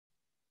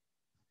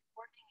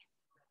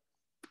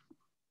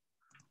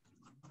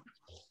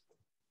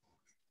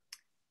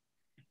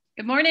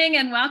Good morning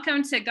and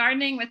welcome to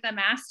Gardening with the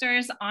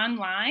Masters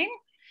Online.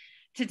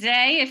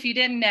 Today, if you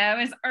didn't know,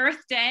 is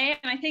Earth Day,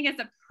 and I think it's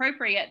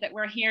appropriate that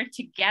we're here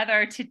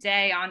together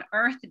today on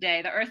Earth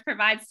Day. The earth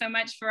provides so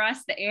much for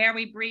us, the air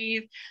we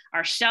breathe,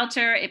 our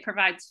shelter, it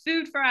provides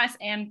food for us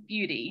and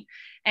beauty.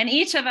 And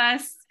each of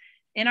us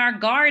in our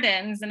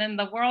gardens and in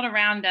the world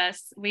around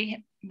us,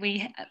 we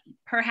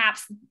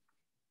perhaps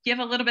give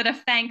a little bit of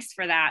thanks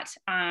for that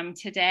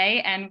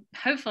today. And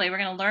hopefully we're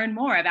going to learn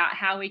more about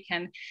how we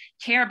can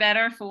care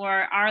better for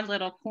our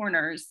little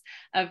corners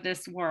of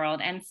this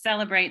world and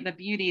celebrate the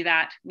beauty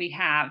that we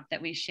have,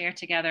 that we share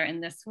together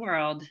in this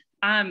world.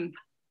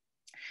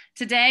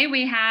 Today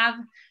we have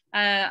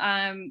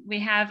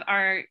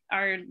our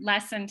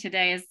lesson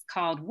today is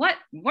called What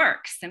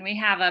Works? And we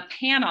have a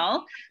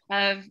panel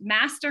of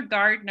master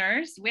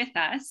gardeners with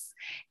us,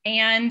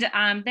 and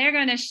they're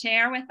going to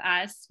share with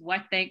us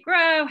what they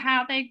grow,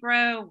 how they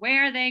grow,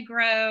 where they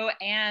grow,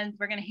 and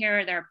we're going to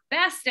hear their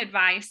best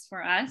advice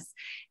for us.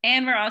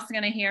 And we're also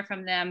going to hear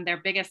from them their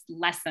biggest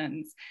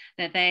lessons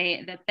that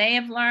they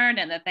have learned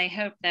and that they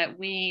hope that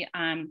we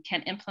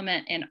can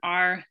implement in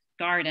our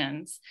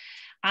gardens.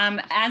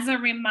 As a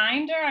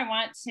reminder,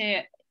 I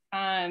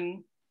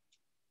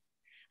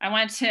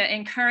want to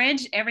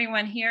encourage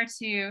everyone here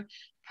to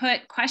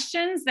put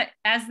questions that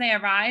as they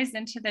arise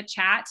into the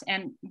chat,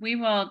 and we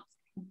will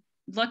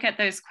look at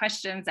those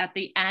questions at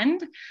the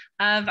end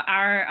of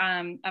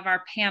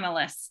our panel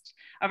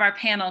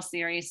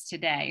series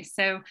today.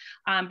 So,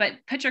 but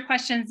put your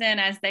questions in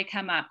as they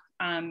come up.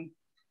 And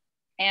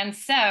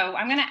so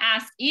I'm going to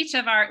ask each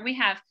of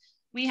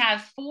we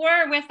have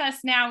four with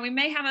us now. We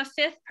may have a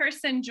fifth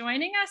person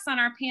joining us on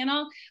our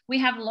panel. We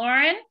have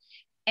Lauren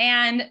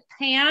and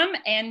Pam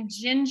and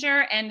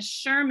Ginger and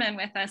Sherman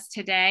with us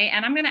today.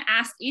 And I'm going to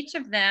ask each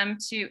of them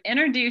to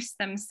introduce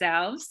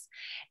themselves.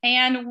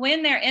 And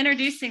when they're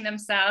introducing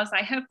themselves,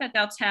 I hope that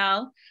they'll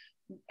tell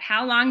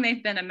how long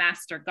they've been a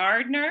master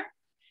gardener,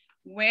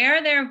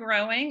 where they're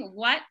growing,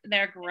 what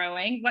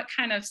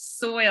kind of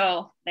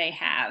soil they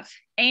have.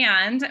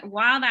 And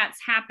while that's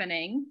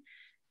happening,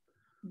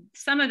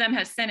 some of them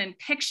have sent in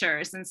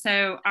pictures. And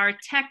so our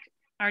tech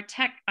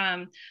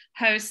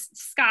host,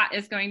 Scott,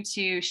 is going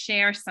to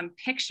share some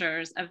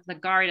pictures of the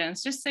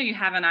gardens, just so you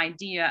have an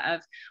idea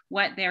of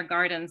what their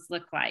gardens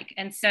look like.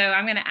 And so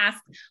I'm going to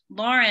ask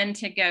Lauren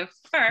to go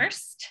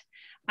first.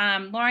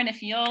 Lauren,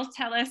 if you'll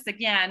tell us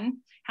again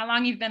how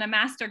long you've been a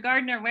master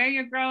gardener, where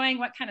you're growing,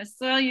 what kind of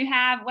soil you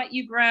have, what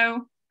you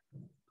grow.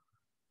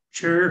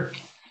 Sure.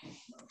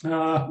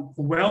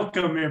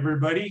 Welcome,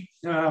 everybody.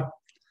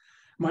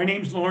 My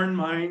name's Lauren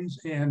Mines,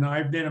 and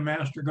I've been a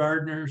master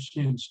gardener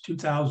since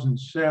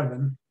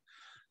 2007.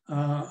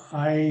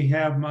 I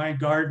have my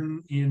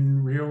garden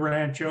in Rio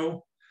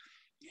Rancho,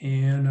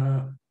 and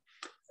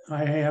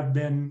I have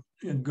been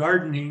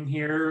gardening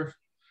here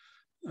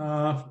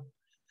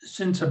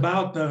since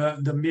about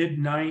the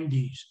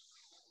mid-90s.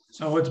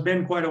 So it's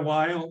been quite a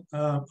while.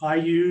 I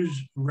use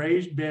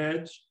raised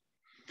beds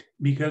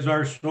because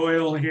our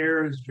soil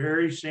here is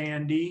very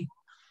sandy.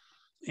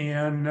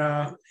 And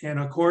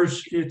of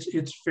course,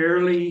 it's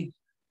fairly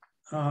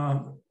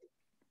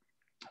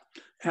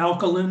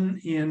alkaline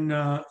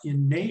in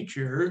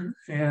nature,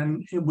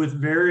 and with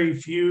very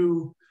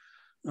few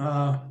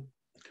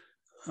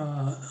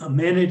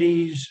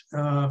amenities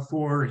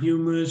for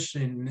humus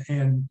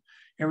and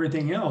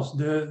everything else.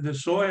 The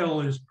soil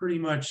is pretty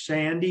much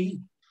sandy,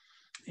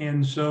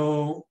 and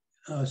so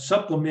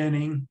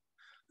supplementing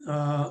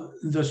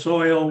the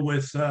soil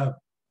with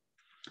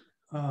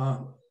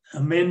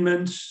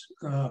amendments,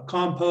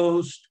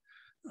 compost,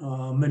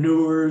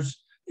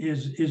 manures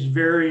is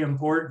very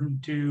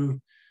important to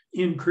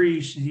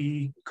increase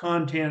the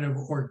content of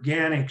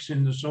organics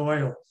in the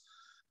soil.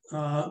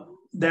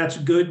 That's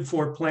good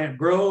for plant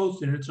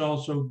growth, and it's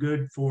also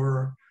good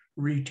for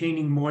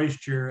retaining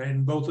moisture,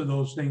 and both of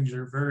those things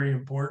are very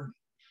important.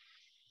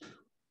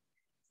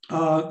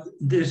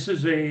 This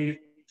is a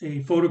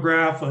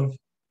photograph of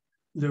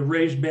the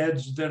raised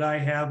beds that I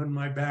have in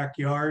my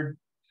backyard.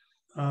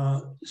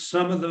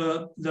 Some of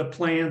the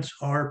plants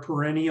are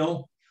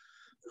perennial,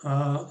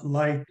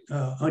 like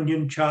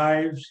onion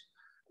chives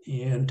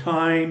and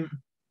thyme,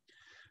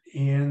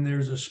 and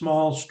there's a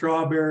small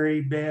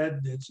strawberry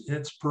bed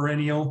that's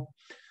perennial,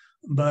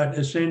 but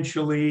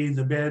essentially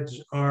the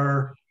beds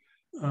are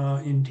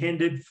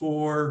intended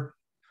for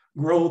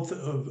growth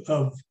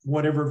of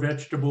whatever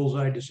vegetables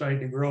I decide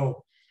to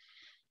grow.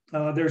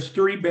 There's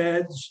 3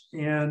 beds,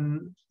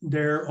 and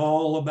they're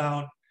all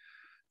about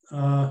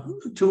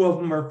 2 of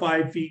them are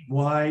 5 feet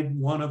wide.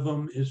 1 of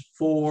them is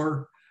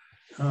 4,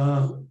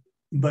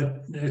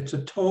 but it's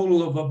a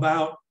total of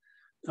about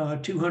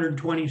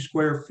 220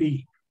 square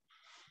feet,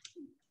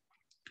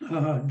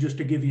 just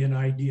to give you an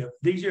idea.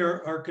 These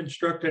are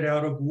constructed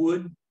out of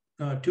wood,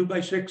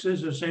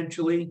 2x6s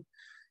essentially,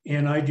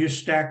 and I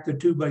just stack the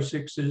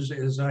 2x6s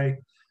as I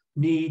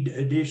need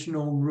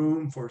additional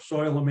room for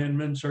soil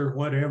amendments or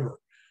whatever.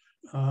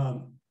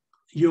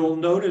 you'll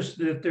notice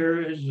that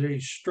there is a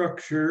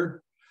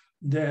structure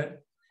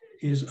that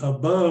is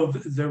above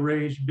the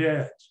raised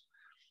beds.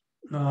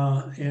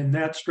 And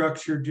that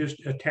structure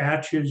just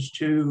attaches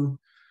to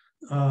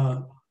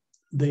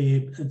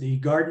the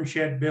garden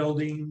shed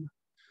building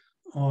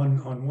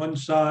on one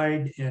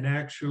side, and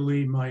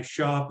actually my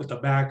shop at the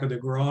back of the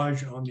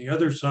garage on the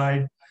other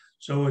side.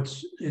 So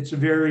it's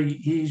very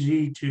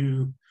easy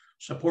to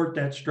support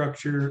that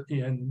structure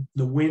and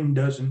the wind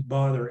doesn't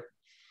bother it.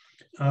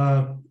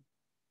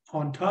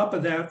 On top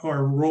of that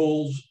are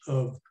rolls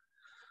of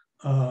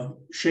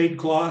shade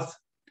cloth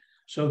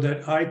so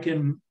that I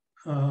can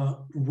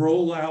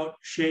roll out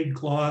shade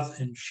cloth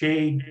and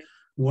shade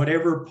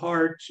whatever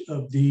parts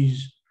of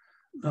these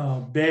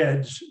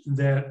beds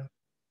that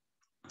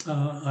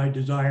I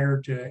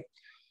desire to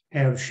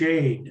have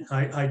shade.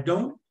 I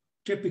don't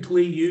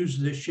typically use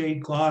the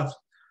shade cloth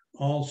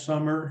all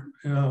summer.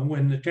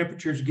 When the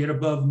temperatures get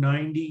above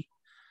 90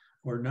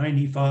 or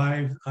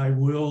 95, I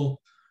will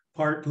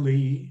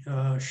partly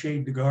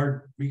shade the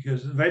garden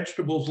because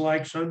vegetables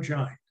like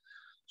sunshine.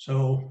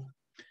 So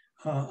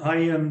I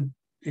am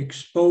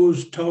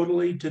exposed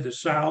totally to the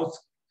south,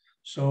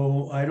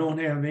 so I don't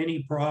have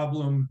any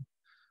problem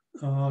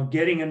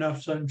getting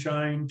enough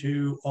sunshine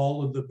to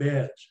all of the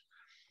beds.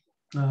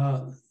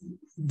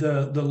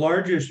 The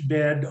largest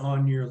bed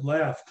on your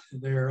left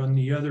there on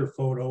the other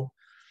photo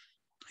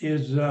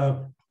is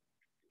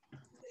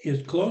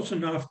close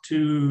enough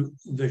to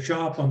the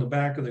shop on the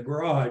back of the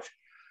garage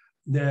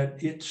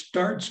that it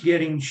starts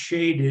getting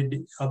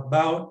shaded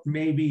about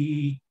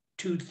maybe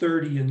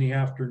 2:30 in the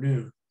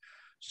afternoon.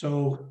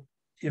 So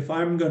if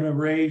I'm going to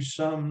raise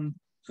some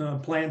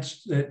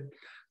plants that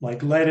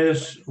like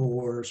lettuce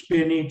or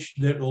spinach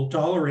that will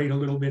tolerate a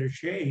little bit of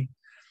shade,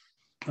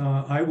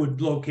 I would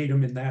locate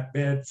them in that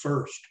bed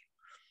first.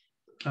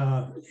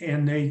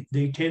 And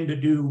they tend to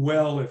do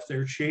well if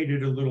they're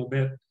shaded a little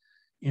bit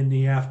in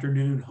the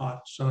afternoon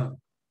hot sun.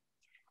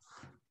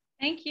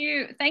 Thank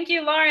you. Thank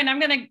you, Lauren. I'm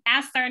going to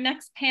ask our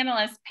next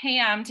panelist,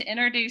 Pam, to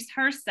introduce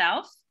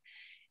herself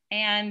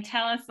and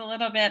tell us a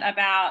little bit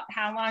about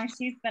how long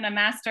she's been a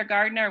master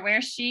gardener,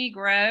 where she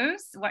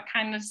grows, what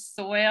kind of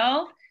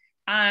soil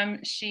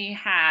she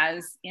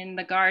has in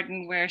the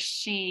garden where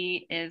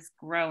she is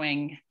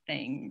growing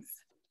things.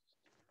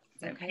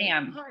 So okay.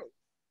 Pam. Hi.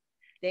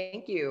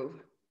 Thank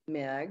you,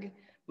 Meg.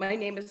 My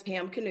name is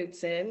Pam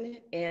Knudsen,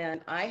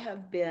 and I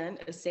have been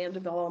a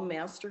Sandoval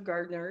Master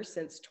Gardener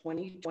since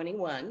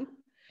 2021.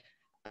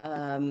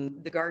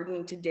 The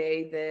garden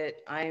today that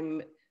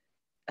I'm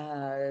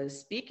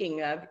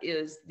speaking of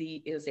is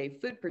a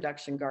food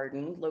production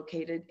garden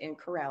located in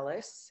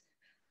Corrales.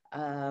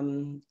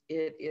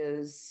 It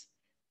is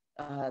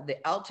the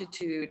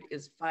altitude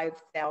is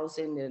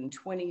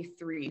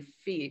 5,023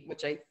 feet,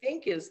 which I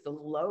think is the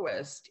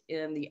lowest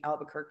in the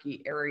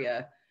Albuquerque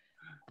area,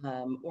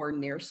 or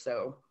near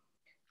so.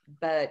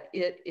 But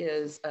it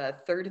is a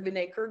 1/3 of an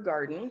acre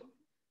garden.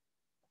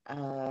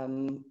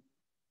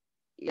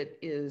 It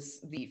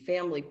is the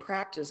family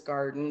practice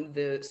garden.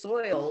 The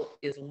soil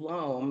is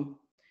loam.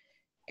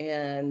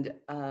 And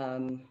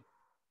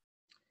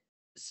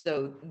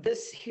so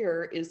this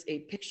here is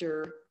a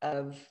picture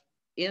of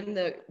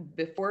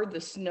before the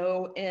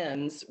snow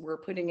ends, we're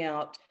putting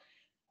out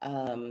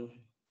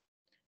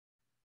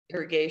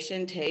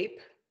irrigation tape.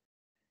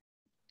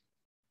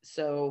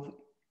 So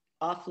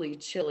awfully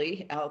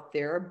chilly out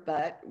there,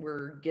 but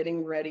we're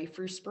getting ready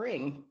for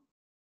spring.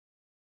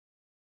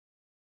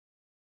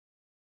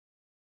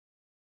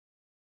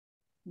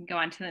 Go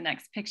on to the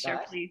next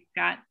picture, please,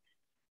 Scott.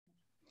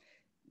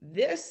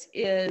 This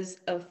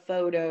is a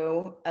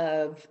photo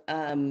of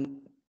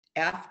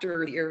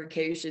after the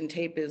irrigation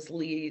tape is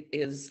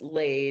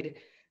laid,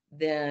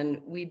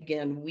 then we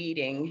begin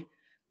weeding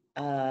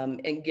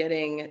and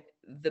getting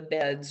the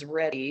beds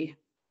ready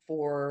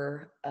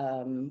for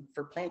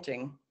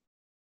planting.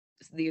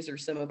 These are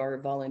some of our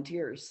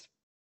volunteers.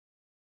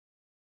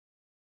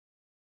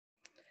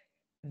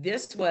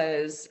 This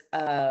was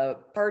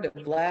part of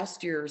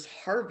last year's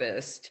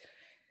harvest.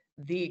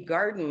 The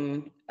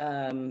garden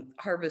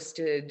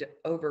harvested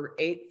over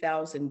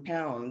 8,000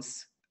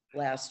 pounds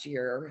last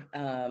year.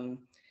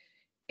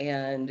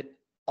 And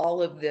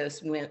all of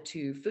this went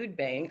to food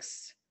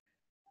banks.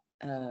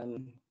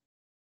 The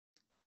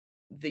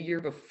year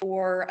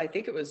before, I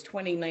think it was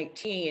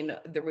 2019,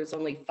 there was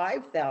only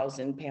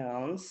 5,000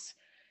 pounds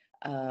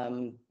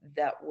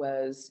that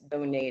was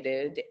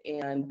donated.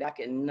 And back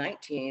in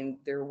 19,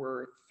 there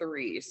were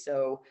 3.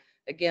 So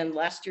again,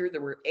 last year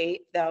there were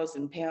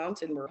 8,000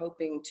 pounds, and we're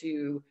hoping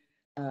to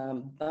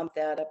bump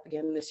that up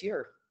again this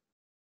year.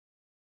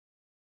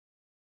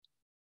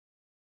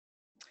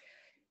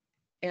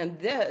 And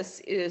this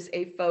is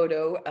a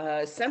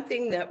photo,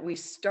 something that we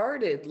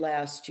started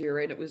last year,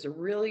 and it was a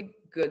really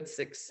good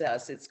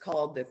success. It's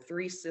called the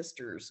Three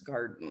Sisters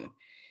Garden.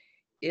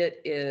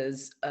 It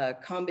is a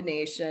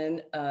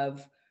combination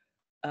of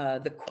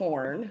the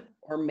corn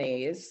or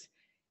maize,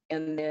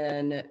 and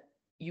then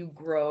you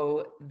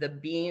grow the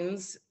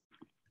beans,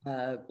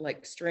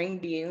 like string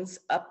beans,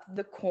 up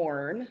the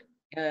corn,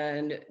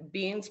 And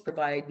beans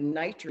provide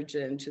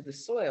nitrogen to the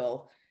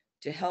soil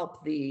to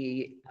help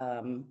the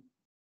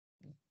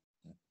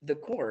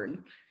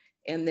corn.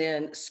 And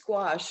then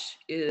squash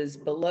is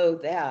below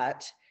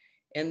that,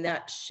 and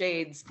that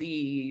shades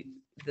the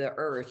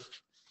earth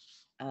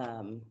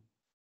and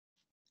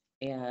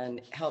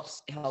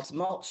helps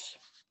mulch.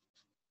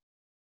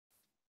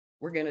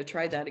 We're going to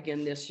try that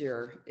again this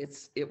year.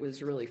 It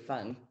was really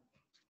fun.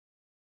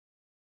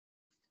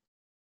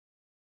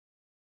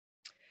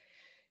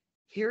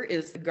 Here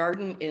is the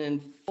garden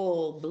in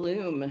full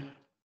bloom.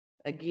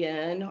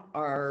 Again,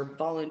 our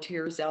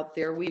volunteers out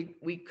there,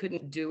 we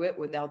couldn't do it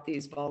without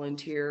these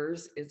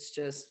volunteers.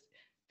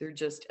 They're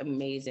just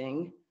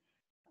amazing.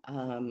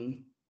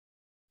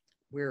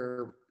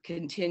 We're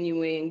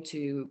continuing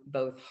to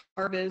both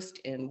harvest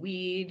and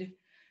weed,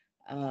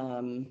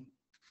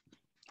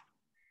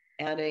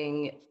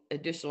 adding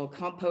additional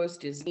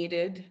compost is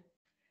needed.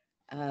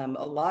 A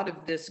lot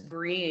of this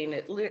green,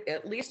 at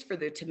least for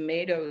the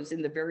tomatoes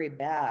in the very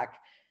back,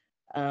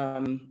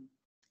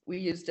 we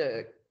used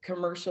a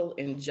commercial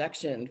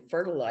injection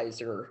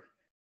fertilizer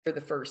for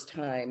the first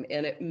time,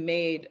 and it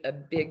made a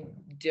big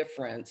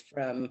difference.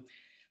 From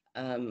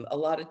a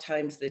lot of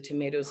times the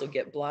tomatoes will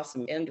get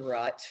blossom end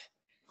rot,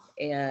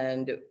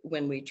 and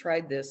when we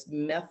tried this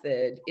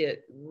method,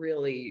 it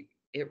really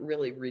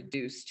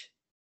reduced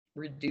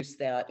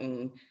that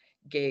and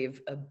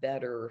gave a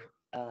better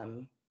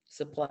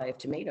supply of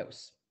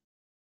tomatoes.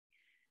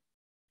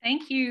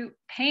 Thank you,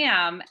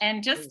 Pam.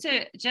 And just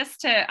to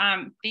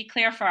be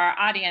clear for our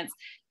audience,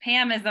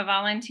 Pam is a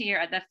volunteer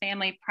at the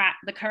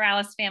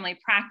Corrales Family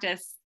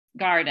Practice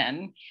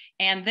Garden,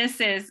 and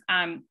this is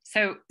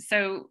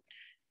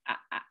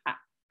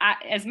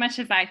as much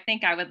as I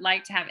think I would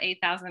like to have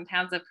 8,000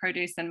 pounds of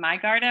produce in my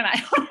garden, I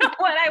don't know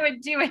what I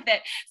would do with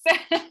it.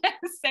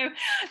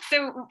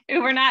 So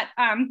we're not,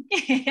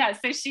 yeah,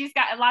 so she's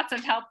got lots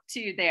of help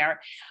too there.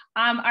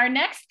 Our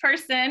next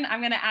person I'm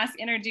going to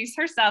introduce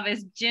herself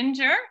is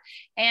Ginger.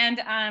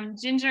 And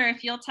Ginger,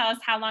 if you'll tell us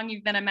how long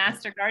you've been a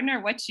master gardener,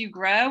 what you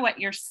grow, what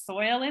your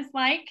soil is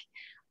like,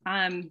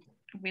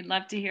 we'd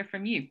love to hear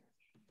from you.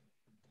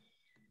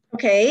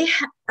 Okay.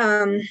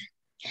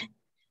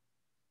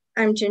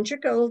 I'm Ginger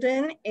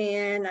Golden,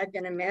 and I've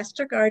been a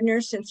master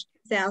gardener since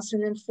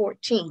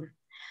 2014.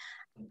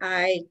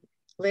 I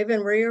live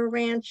in Rio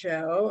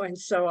Rancho, and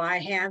so I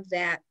have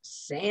that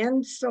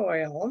sand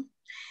soil,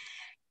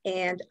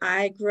 and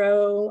I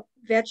grow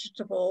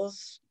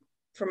vegetables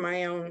for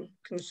my own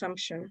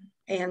consumption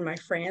and my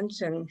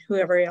friends and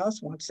whoever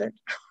else wants it.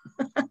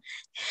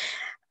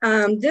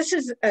 This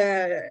is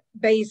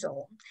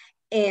basil,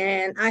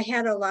 and I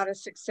had a lot of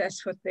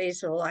success with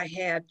basil. I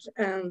had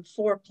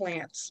 4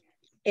 plants,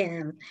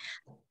 and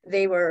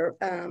they were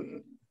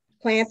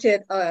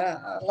planted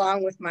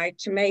along with my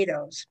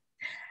tomatoes.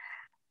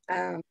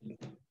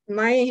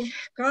 My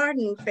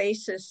garden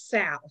faces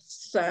south,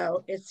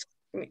 so it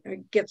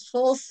gets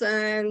full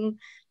sun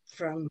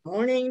from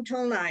morning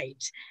till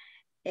night,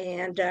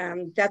 and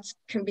that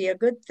can be a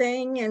good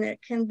thing, and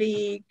it can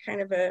be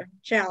kind of a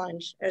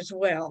challenge as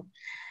well.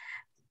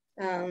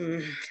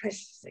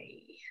 Let's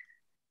see.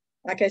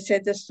 Like I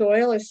said, the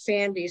soil is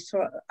sandy,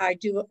 so I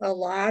do a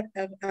lot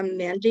of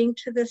amending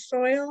to the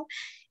soil.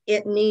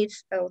 It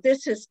needs,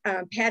 this is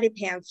patty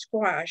pan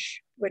squash,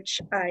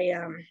 which I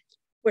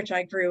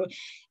grew.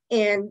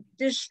 And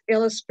this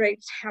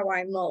illustrates how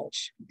I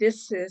mulch.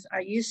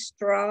 I use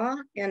straw,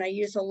 and I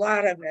use a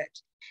lot of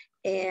it.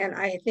 And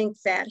I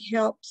think that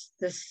helps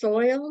the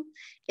soil.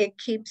 It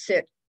keeps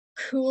it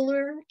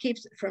cooler,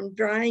 keeps it from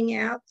drying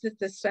out that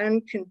the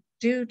sun can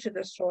do to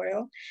the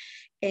soil.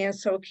 And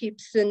so it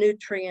keeps the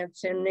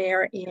nutrients in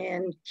there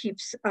and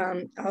keeps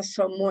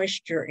also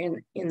moisture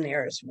in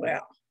there as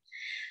well.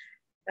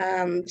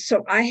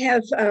 So I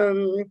have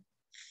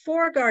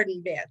 4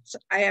 garden beds.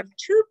 I have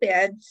 2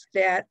 beds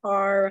that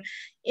are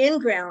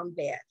in-ground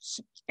beds.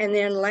 And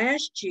then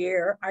last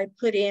year I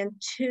put in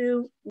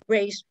 2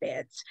 raised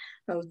beds.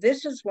 So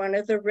this is one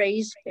of the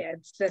raised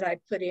beds that I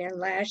put in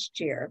last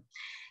year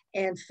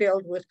and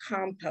filled with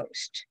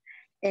compost.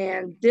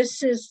 And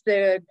this is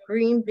the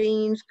green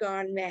beans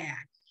gone mad.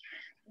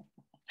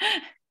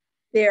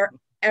 They're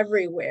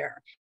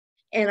everywhere.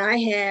 And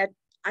I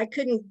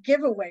couldn't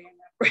give away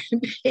enough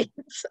green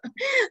beans.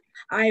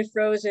 I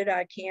froze it,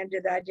 I canned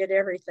it, I did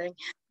everything.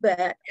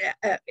 But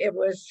it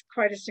was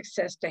quite a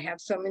success to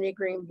have so many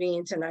green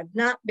beans, and I've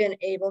not been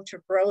able to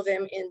grow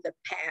them in the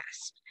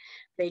past.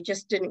 They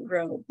just didn't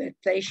grow, but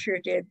they sure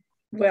did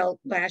well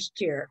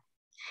last year.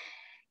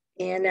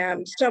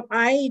 And so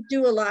I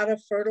do a lot of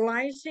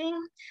fertilizing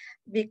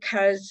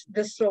because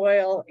the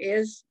soil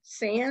is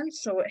sand,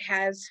 so it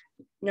has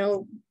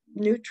no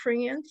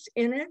nutrients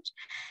in it.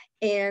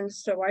 And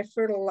so I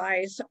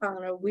fertilize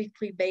on a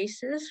weekly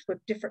basis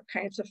with different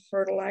kinds of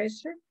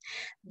fertilizer.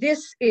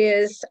 This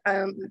is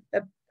a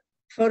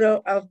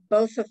photo of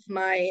both of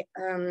my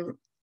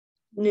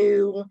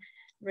new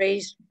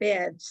raised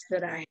beds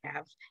that I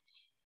have.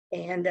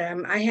 And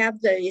I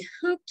have the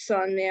hoops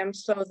on them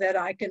so that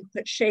I can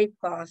put shade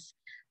cloth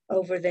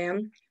over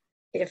them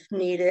if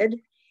needed.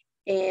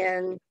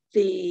 And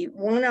the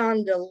one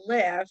on the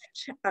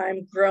left,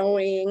 I'm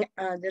growing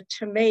the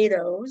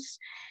tomatoes.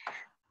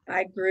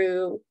 I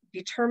grew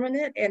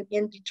determinate and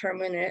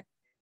indeterminate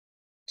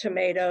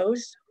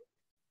tomatoes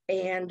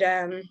and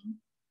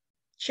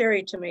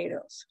cherry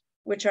tomatoes,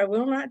 which I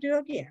will not do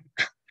again.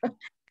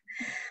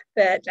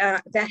 But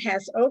that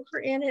has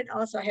okra in it,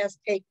 also has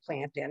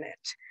eggplant in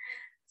it.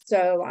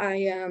 So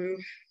I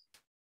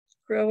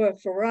grow a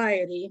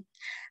variety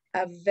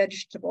of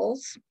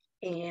vegetables,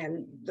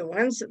 and the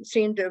ones that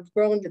seemed to have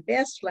grown the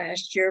best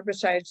last year,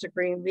 besides the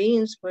green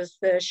beans, was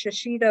the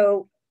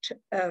shishito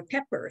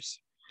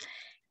peppers.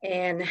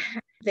 And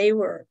they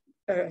were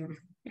a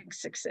big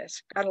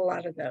success. Got a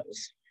lot of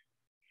those.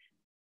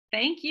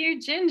 Thank you,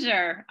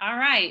 Ginger. All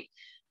right.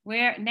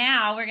 We're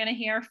going to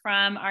hear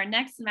from our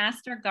next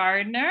master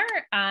gardener,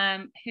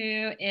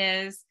 who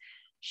is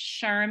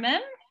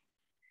Sherman.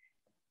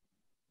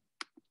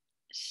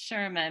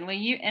 Sherman, will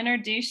you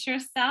introduce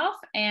yourself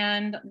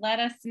and let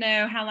us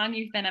know how long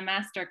you've been a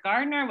master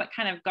gardener, what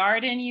kind of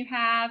garden you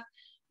have,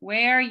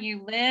 where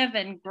you live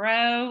and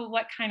grow,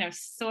 what kind of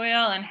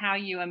soil, and how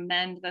you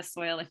amend the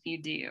soil if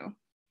you do.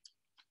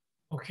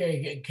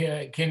 Okay,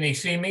 can they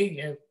see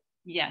me?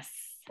 Yes.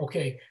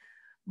 Okay,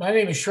 my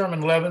name is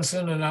Sherman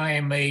Levinson, and I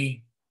am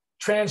a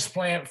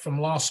transplant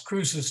from Las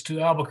Cruces to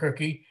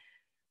Albuquerque.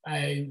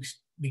 I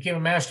became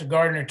a master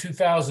gardener in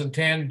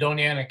 2010,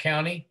 Doña Ana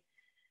County.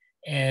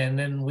 And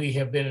then we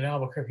have been in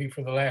Albuquerque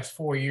for the last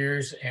 4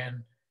 years,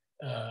 and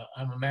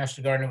I'm a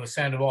master gardener with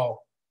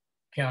Sandoval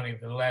County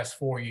for the last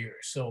 4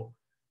 years. So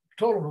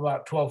total of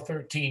about 12,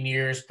 13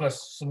 years,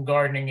 plus some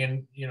gardening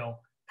and,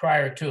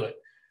 prior to it.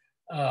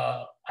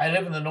 I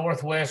live in the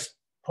northwest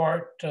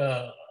part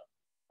of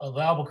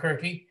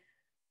Albuquerque,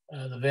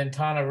 the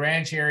Ventana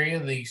Ranch area.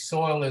 The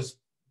soil is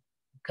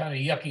kind of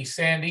yucky,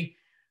 sandy.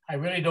 I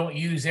really don't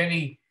use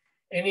any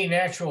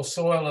natural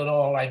soil at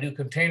all. I do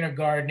container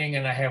gardening,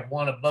 and I have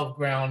one above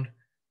ground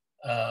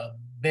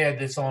bed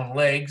that's on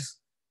legs.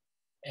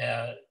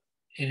 It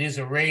is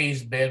a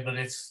raised bed, but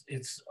it's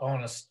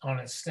on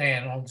its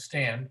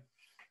stand.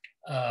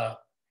 I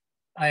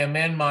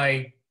amend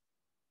my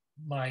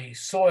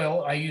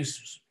soil. I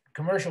use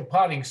commercial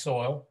potting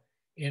soil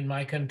in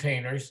my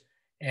containers,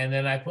 and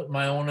then I put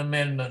my own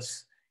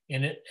amendments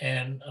in it.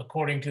 And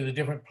according to the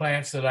different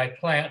plants that I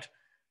plant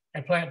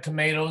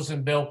tomatoes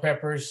and bell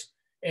peppers,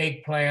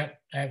 eggplant.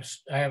 I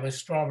have a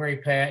strawberry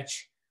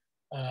patch,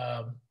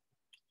 a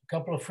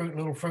couple of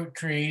little fruit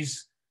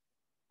trees.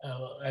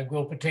 I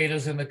grow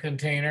potatoes in the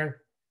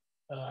container.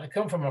 I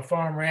come from a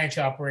farm ranch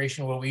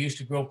operation where we used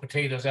to grow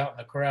potatoes out in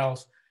the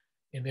corrals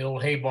in the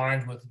old hay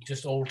barns with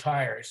just old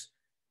tires.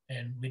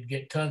 And we'd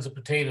get tons of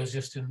potatoes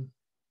just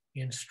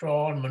in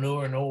straw and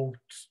manure and old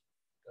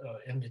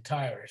in the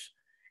tires.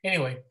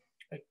 Anyway,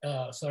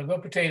 so I grow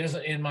potatoes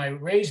in my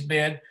raised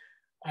bed.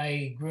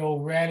 I grow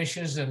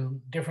radishes and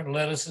different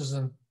lettuces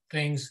and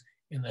things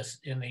in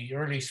the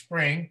early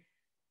spring,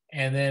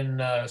 and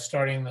then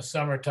starting in the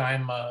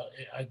summertime,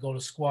 I go to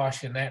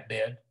squash in that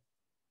bed.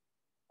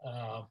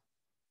 I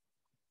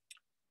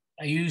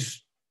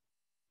use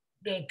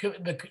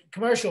the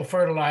commercial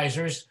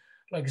fertilizers,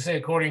 like I say,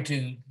 according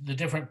to the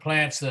different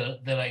plants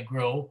that I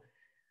grow.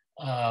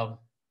 I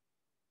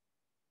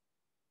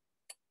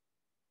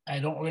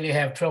don't really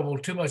have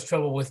too much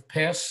trouble with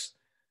pests.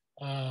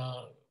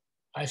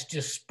 I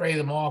just spray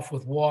them off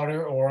with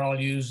water, or I'll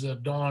use a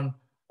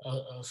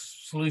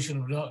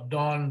solution of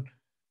Dawn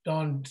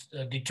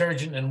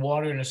detergent and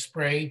water in a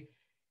spray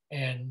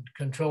and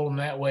control them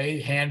that way.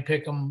 Hand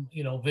pick them,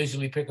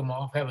 visually pick them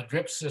off. Have a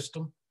drip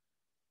system.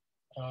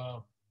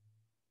 I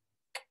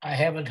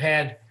haven't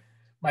had,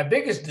 my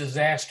biggest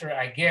disaster,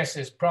 I guess,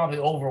 is probably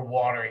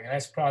overwatering.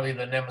 That's probably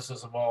the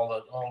nemesis of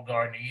all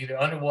gardening, either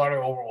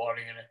underwater or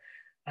overwatering. And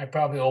I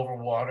probably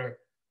overwater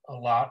a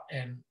lot.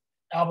 And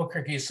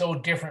Albuquerque is so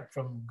different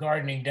from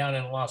gardening down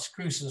in Las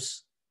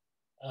Cruces.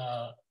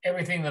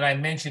 Everything that I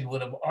mentioned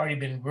would have already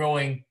been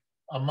growing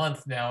a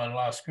month now in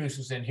Las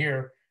Cruces. And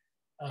here,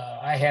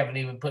 I haven't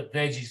even put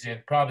veggies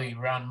in. Probably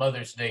around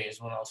Mother's Day is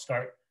when I'll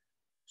start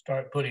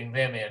putting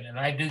them in. And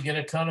I do get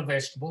a ton of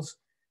vegetables,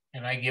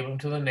 and I give them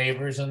to the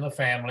neighbors and the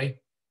family,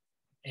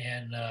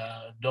 and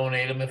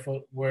donate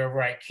them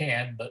wherever I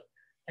can. But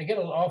I get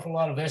an awful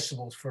lot of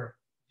vegetables for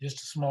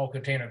just a small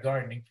container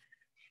gardening.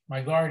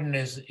 My garden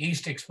is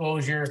east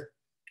exposure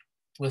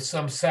with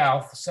some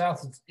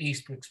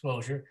southeast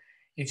exposure.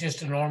 It's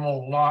just a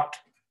normal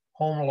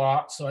home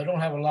lot, so I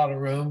don't have a lot of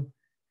room.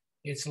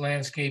 It's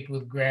landscaped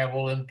with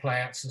gravel and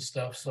plants and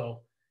stuff.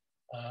 So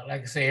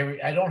like I say,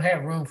 I don't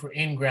have room for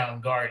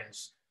in-ground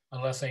gardens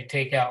unless I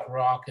take out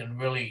rock and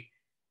really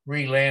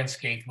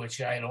re-landscape,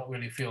 which I don't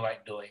really feel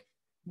like doing.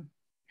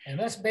 And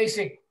that's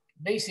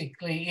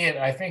basically it.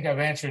 I think I've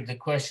answered the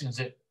questions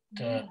that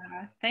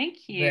Thank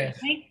you.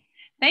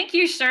 Thank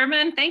you,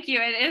 Sherman. Thank you.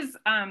 It is,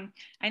 I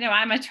know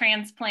I'm a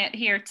transplant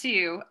here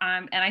too.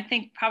 And I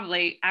think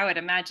probably, I would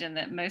imagine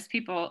that most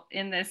people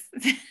in this,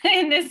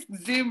 in this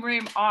Zoom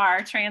room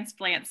are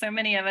transplants. So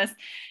many of us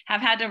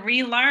have had to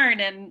relearn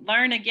and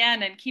learn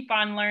again and keep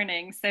on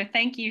learning. So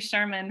thank you,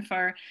 Sherman,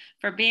 for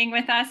being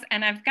with us.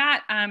 And I've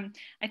got, I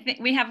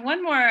think we have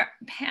one more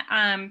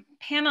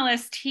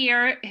panelist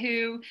here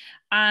who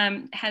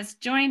has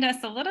joined us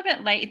a little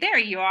bit late. There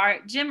you are.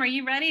 Jim, are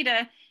you ready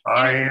to?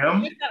 I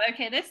am.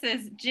 Okay, this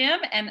is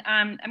Jim, and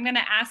I'm going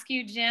to ask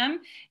you, Jim,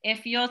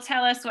 if you'll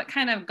tell us what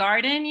kind of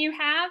garden you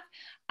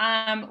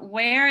have,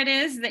 where it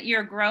is that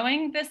you're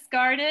growing this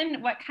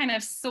garden, what kind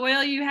of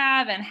soil you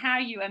have, and how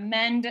you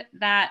amend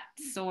that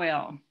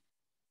soil.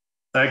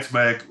 Thanks,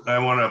 Meg. I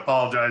want to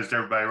apologize to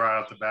everybody right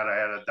off the bat. I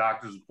had a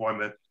doctor's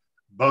appointment.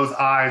 Both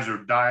eyes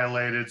are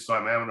dilated, so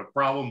I'm having a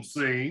problem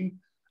seeing.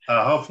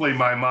 Hopefully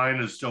my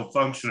mind is still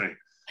functioning.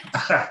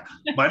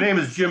 My name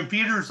is Jim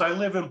Peters. I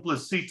live in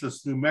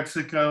Placitas, New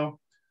Mexico.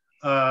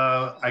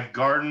 I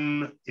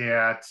garden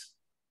at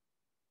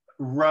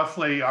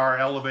roughly, our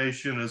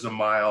elevation is a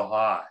mile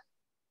high.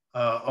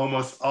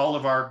 Almost all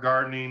of our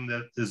gardening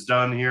that is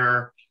done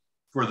here,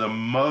 for the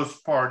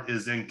most part,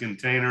 is in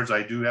containers.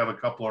 I do have a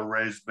couple of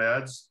raised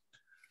beds.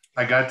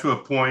 I got to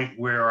a point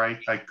where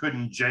I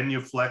couldn't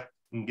genuflect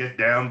and get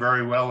down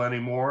very well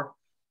anymore.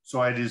 So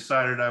I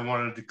decided I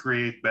wanted to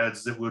create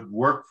beds that would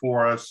work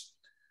for us,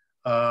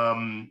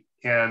 and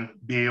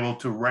be able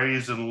to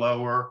raise and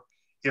lower.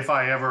 If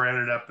I ever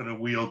ended up in a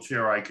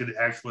wheelchair, I could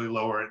actually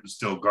lower it and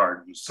still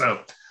garden.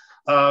 So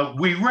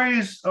we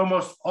raise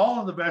almost all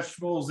of the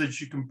vegetables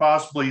that you can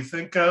possibly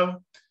think of.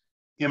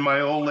 In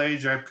my old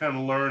age, I've kind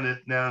of learned it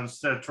now.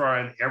 Instead of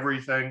trying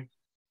everything,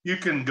 you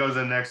can go to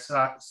the next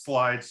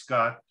slide,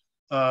 Scott.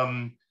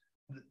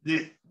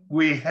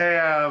 We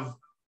have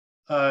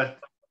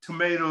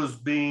tomatoes,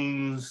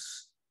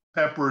 beans,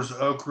 peppers,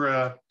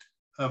 okra,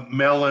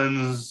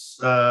 melons,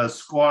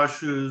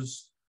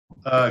 squashes,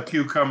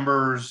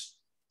 cucumbers,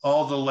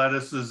 all the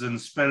lettuces and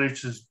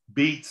spinaches,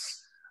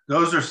 beets.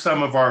 Those are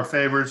some of our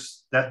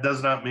favorites. That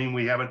does not mean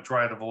we haven't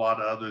tried a lot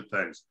of other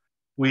things.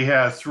 We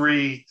have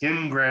 3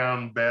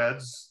 in-ground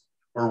beds,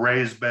 or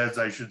raised beds,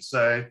 I should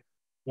say.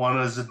 One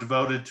is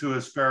devoted to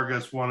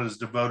asparagus, one is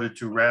devoted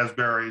to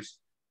raspberries,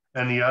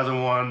 and the other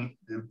one,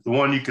 the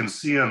one you can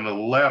see on the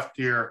left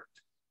here,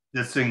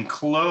 that's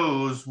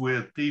enclosed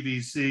with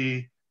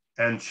PVC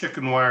and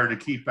chicken wire to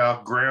keep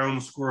out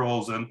ground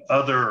squirrels and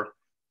other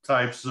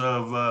types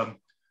of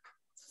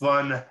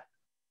fun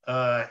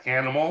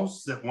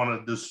animals that want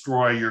to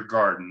destroy your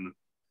garden.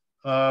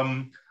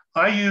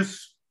 I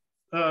use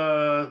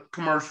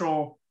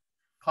commercial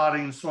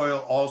potting soil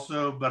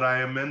also, but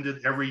I amend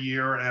it every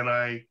year, and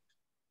I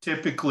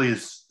typically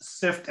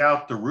sift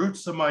out the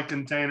roots of my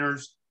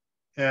containers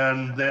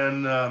and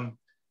then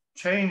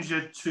change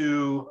it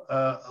to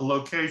a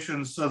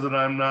location so that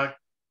I'm not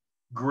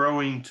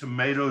growing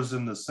tomatoes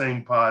in the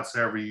same pots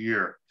every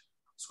year.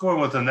 Let's go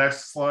on with the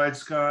next slide,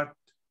 Scott.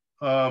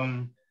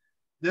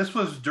 This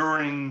was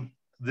during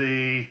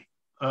the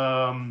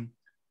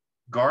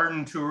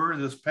garden tour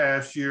this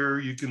past year.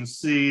 You can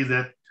see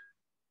that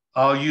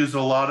I'll use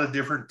a lot of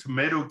different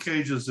tomato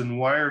cages and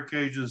wire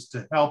cages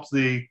to help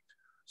the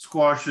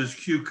squashes,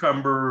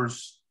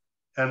 cucumbers,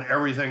 and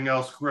everything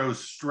else grow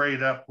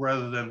straight up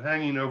rather than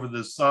hanging over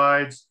the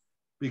sides,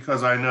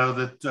 because I know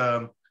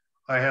that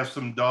I have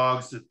some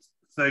dogs that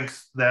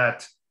thinks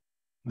that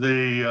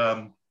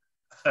the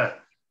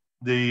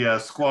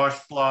squash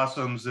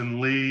blossoms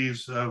and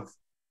leaves of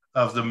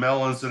the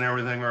melons and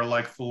everything are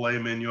like filet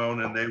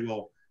mignon, and they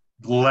will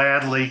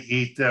gladly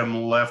eat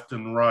them left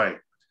and right.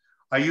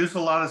 I use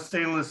a lot of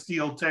stainless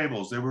steel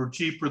tables. They were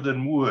cheaper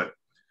than wood.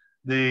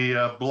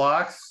 The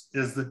blocks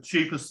is the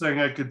cheapest thing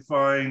I could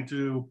find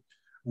to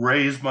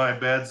raise my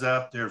beds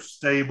up. They're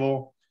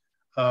stable,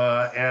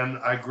 and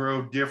I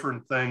grow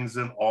different things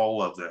in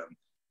all of them.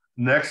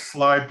 Next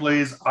slide,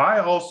 please. I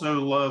also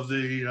love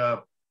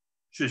the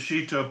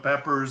shishito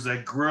peppers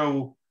that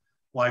grow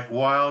like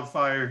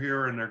wildfire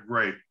here, and they're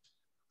great.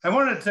 I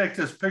wanted to take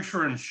this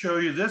picture and show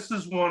you. This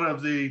is one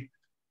of the,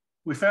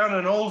 we found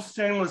an old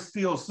stainless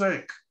steel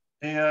sink.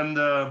 And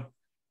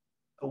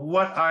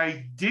what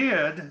I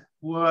did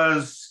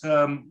was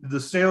the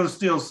stainless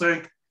steel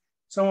sink,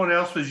 someone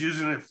else was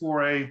using it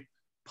for a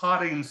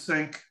potting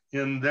sink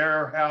in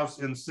their house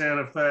in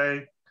Santa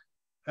Fe.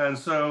 And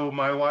so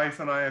my wife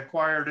and I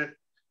acquired it.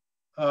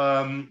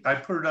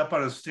 I put it up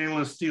on a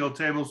stainless steel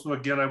table, so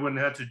again, I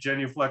wouldn't have to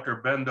genuflect or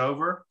bend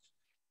over.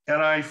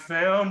 And I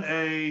found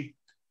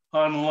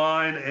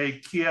online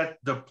a kit,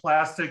 the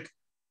plastic,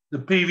 the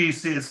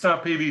PVC, it's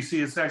not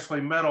PVC, it's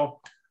actually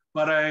metal,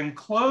 but I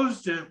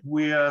enclosed it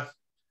with,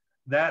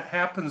 that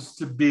happens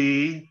to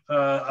be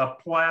a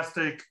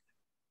plastic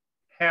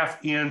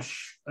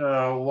 1/2-inch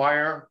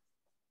wire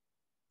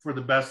for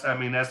the best, I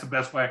mean, that's the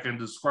best way I can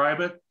describe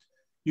it.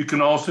 You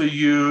can also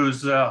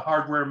use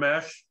hardware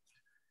mesh.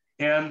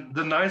 And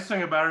the nice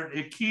thing about it,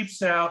 it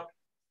keeps out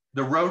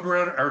the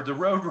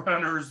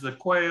roadrunners, the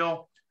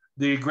quail,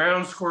 the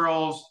ground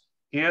squirrels,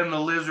 and the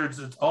lizards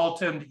that all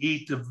tend to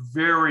eat the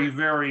very,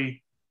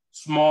 very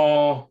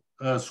small,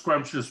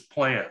 scrumptious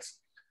plants.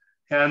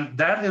 And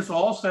that is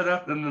all set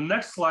up. In the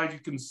next slide, you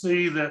can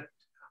see that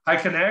I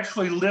can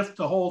actually lift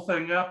the whole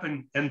thing up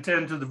and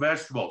tend to the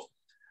vegetables.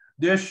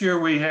 This year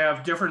we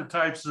have different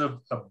types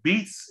of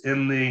beets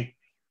in the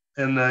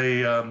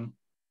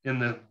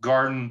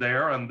garden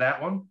there on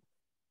that one.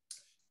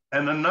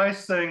 And the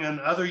nice thing, in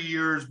other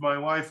years, my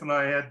wife and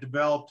I had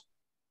developed,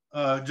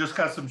 just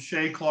got some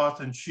shade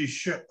cloth, and she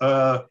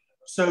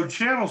sewed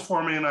channels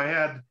for me, and I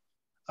had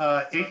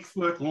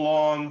 8-foot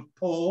long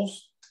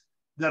poles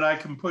that I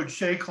can put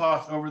shade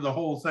cloth over the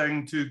whole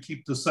thing to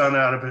keep the sun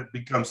out of it. It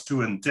becomes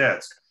too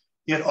intense.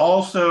 It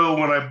also,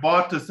 when I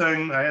bought the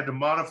thing, I had to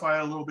modify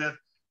it a little bit,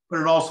 but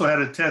it also had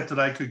a tent that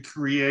I could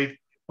create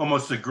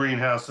almost a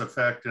greenhouse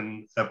effect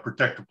and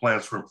protect the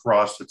plants from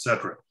frost,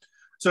 etc.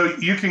 So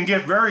you can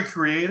get very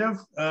creative.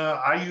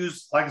 I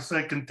use, like I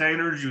said,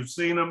 containers. You've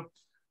seen them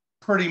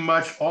pretty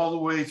much all the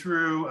way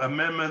through.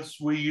 Amendments,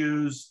 we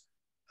use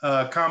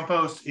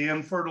compost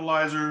and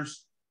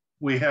fertilizers.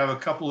 We have a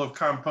couple of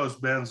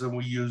compost bins, and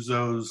we use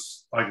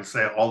those, like I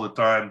say, all the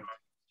time,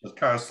 just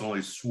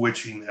constantly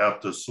switching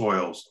out the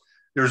soils.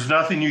 There's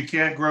nothing you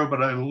can't grow,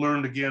 but I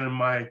learned again in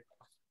my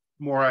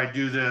more I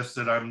do this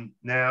that I'm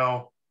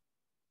now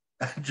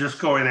just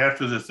going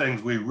after the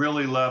things we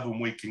really love and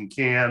we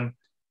can,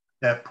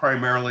 that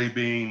primarily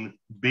being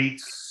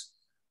beets,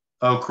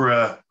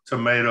 okra,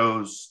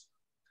 tomatoes,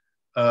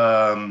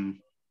 and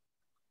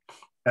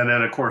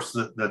then of course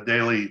the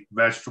daily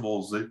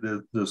vegetables,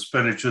 the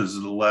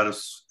spinaches, the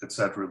lettuce,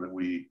 etc. that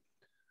we eat.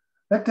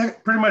 That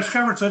pretty much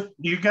covers it.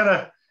 You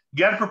gotta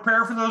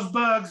prepare for those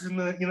bugs and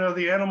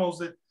the animals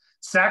that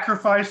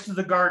sacrifice to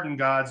the garden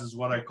gods is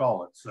what I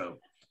call it. So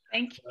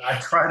thank you. I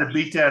try to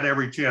beat that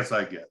every chance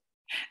I get.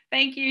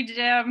 Thank you,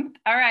 Jim.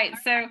 All right,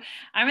 so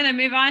I'm going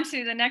to move on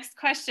to the next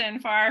question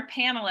for our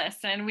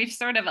panelists, and we've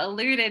sort of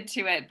alluded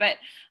to it, but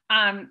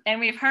and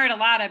we've heard a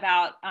lot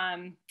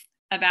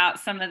about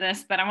some of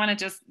this, but I want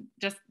to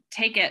just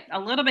take it a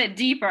little bit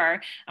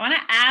deeper. I want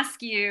to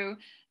ask you,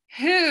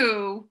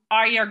 who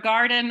are your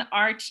garden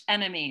arch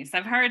enemies?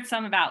 I've heard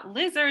some about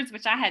lizards,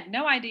 which I had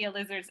no idea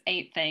lizards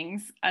ate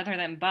things other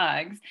than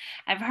bugs.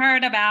 I've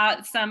heard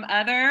about some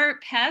other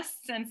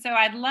pests. And so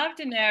I'd love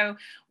to know,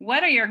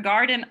 what are your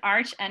garden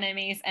arch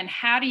enemies and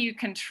how do you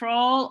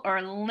control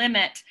or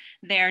limit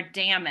their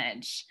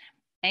damage?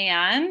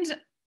 And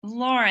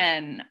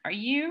Lauren,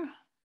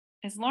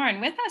 is Lauren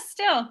with us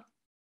still?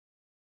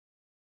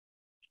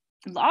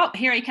 Oh,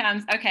 here he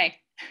comes. Okay.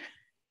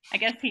 I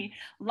guess he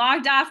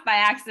logged off by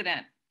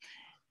accident.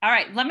 All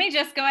right, let me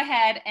just go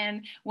ahead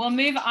and we'll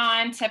move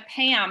on to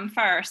Pam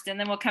first, and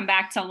then we'll come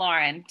back to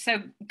Lauren.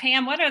 So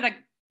Pam, what are the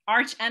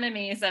arch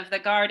enemies of the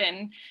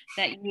garden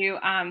that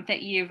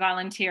you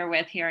volunteer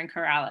with here in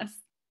Corrales?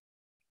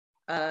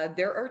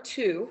 There are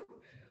two.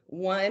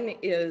 One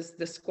is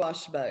the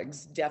squash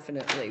bugs,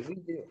 definitely. We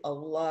do a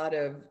lot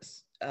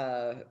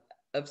of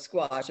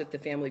squash at the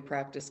family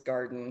practice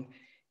garden,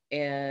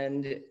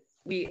 and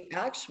we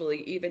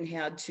actually even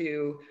had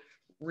to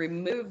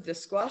remove the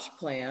squash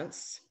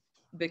plants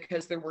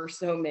because there were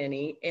so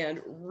many and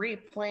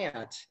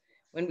replant.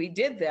 When we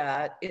did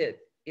that, it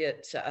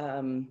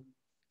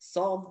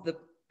solved the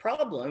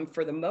problem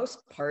for the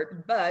most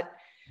part, but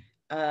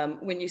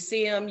when you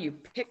see them, you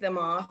pick them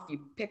off, you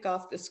pick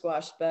off the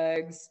squash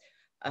bugs.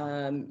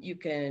 You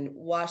can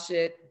wash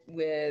it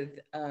with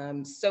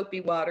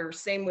soapy water.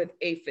 Same with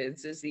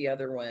aphids is the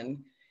other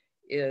one,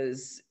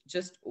 is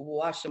just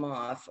wash them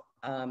off.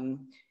 If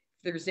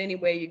there's any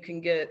way you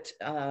can get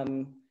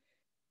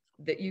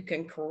that you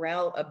can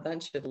corral a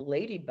bunch of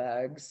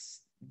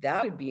ladybugs,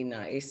 that would be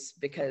nice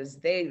because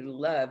they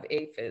love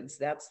aphids.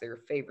 That's their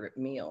favorite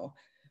meal.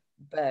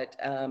 But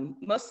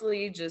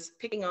mostly just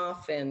picking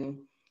off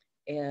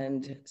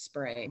and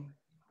spraying.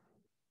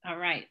 All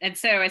right. And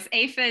so it's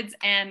aphids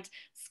and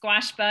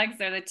squash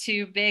bugs are the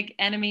two big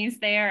enemies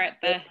there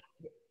at the,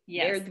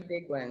 yes. They're the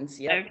big ones,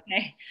 yeah.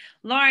 Okay.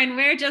 Lauren,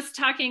 we're just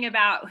talking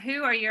about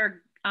who are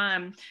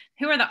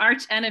the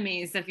arch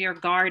enemies of your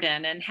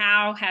garden and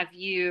how have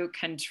you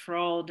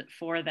controlled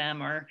for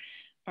them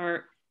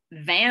or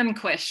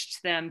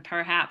vanquished them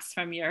perhaps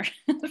from your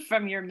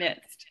from your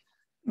midst?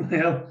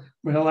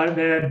 Well, I've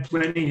had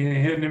plenty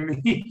of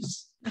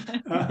enemies.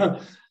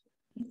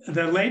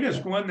 The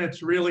latest one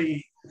that's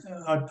really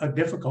a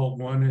difficult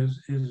one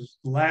is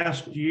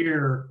last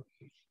year,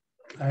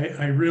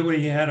 I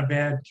really had a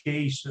bad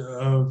case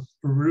of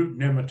root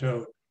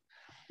nematode.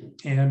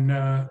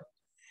 And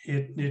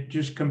it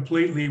just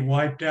completely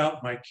wiped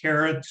out my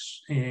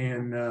carrots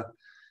and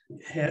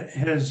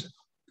has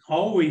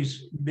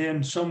always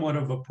been somewhat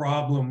of a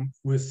problem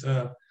with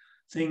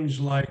things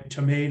like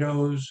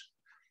tomatoes,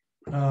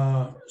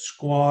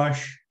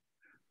 squash,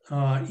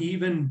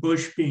 even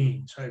bush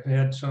beans. I've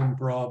had some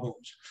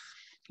problems.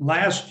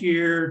 Last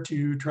year,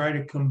 to try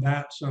to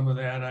combat some of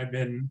that, I've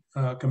been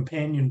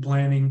companion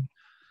planting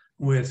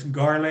with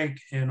garlic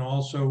and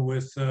also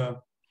with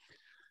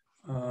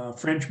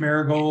French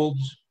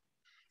marigolds.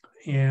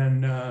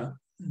 And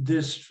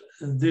this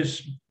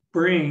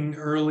spring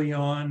early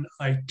on,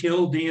 I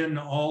tilled in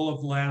all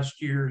of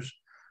last year's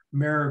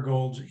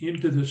marigolds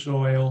into the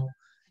soil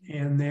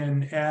and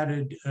then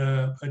added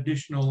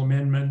additional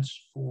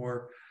amendments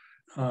for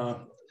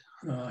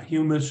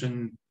humus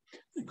and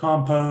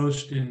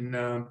compost and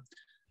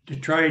to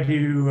try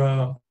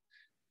to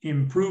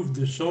improve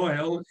the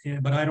soil,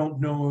 but I don't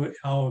know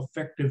how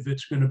effective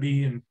it's going to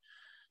be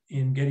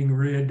in getting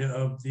rid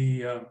of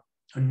the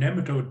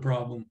nematode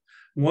problem.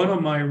 One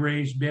of my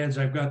raised beds,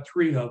 I've got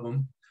 3 of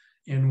them,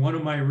 and one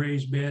of my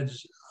raised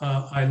beds,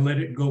 I let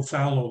it go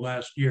fallow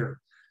last year.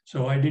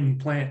 So I didn't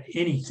plant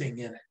anything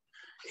in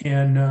it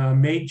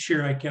and made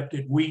sure I kept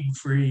it weed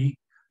free,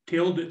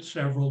 tilled it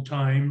several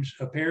times.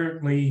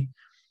 Apparently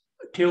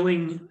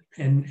tilling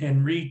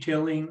and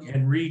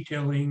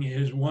retilling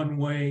is one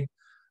way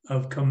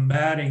of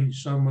combating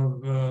some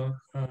of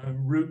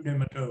root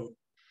nematode.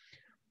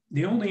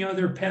 The only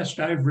other pest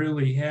I've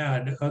really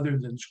had other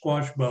than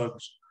squash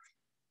bugs,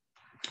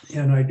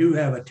 and I do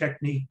have a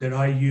technique that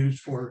I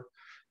use for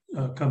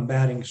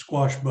combating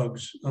squash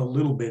bugs a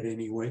little bit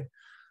anyway.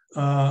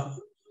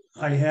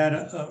 I had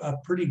a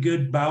pretty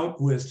good bout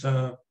with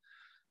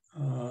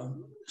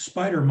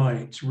spider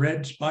mites,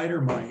 red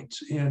spider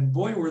mites, and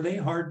boy, were they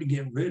hard to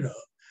get rid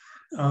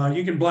of.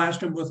 You can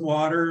blast them with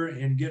water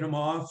and get them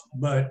off,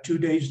 but 2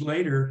 days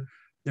later,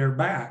 they're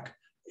back.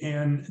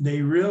 And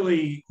they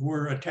really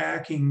were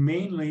attacking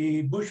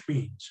mainly bush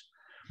beans.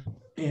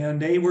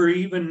 And they were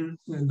even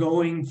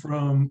going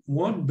from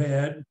one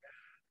bed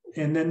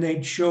and then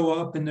they'd show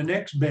up in the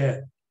next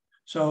bed.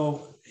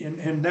 So,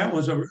 and that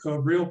was a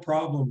real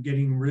problem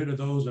getting rid of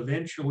those.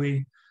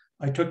 Eventually,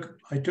 I took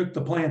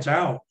the plants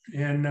out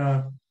and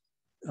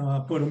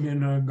put them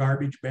in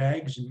garbage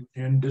bags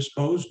and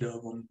disposed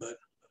of them. But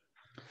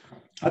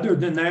other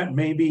than that,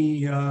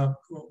 maybe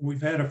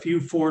we've had a few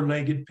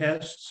 4-legged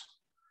pests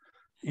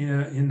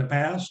in the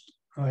past.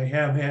 I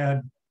have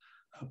had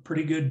a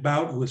pretty good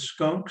bout with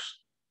skunks.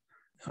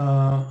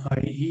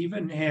 I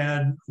even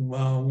had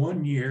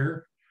one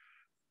year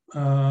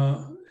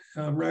a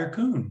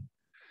raccoon.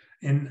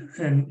 And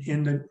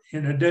in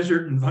a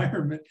desert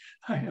environment,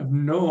 I have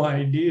no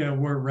idea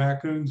where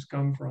raccoons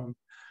come from.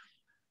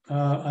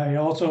 I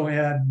also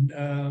had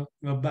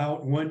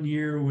about 1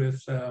 year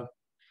with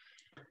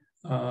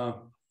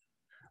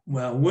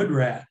wood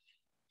rat,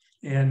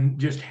 and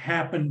just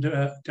happened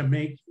to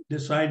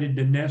decided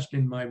to nest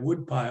in my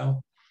wood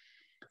pile.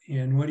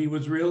 And what he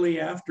was really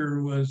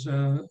after was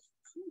a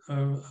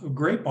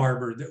grape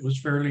arbor that was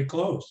fairly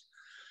close.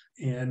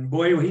 And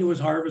boy, he was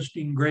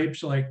harvesting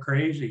grapes like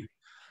crazy.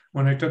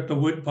 When I took the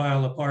wood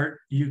pile apart,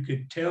 you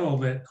could tell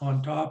that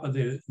on top of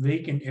the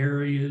vacant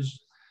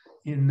areas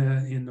in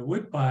the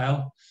wood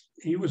pile,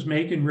 he was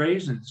making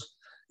raisins.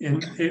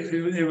 And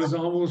it was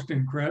almost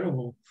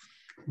incredible.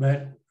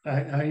 But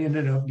I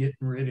ended up getting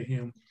rid of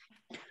him.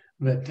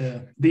 But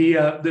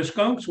the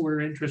skunks were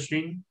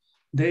interesting.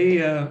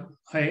 I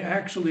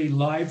actually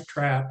live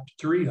trapped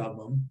 3 of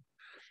them,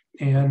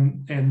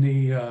 and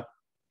the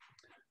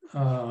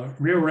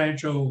Rio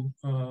Rancho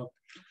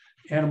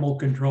animal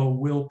control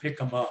will pick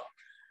them up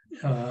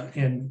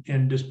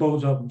and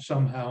dispose of them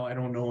somehow. I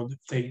don't know if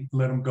they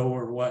let them go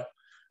or what,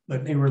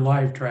 but they were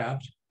live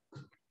traps,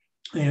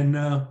 and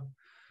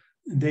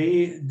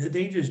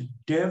they just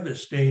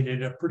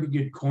devastated a pretty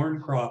good corn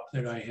crop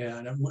that I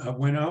had. I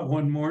went out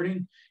one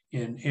morning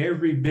and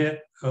every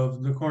bit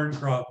of the corn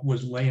crop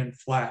was laying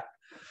flat,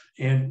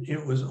 and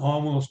it was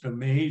almost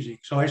amazing.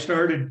 So I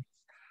started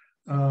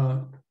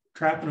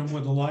trapping them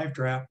with a live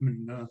trap,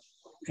 and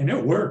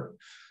it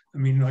worked. I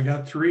mean, I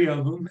got 3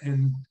 of them,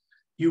 and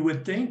you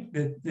would think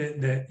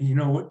that you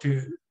know what,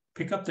 to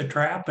pick up the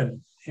trap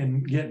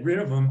and get rid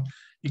of them,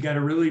 you got to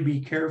really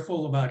be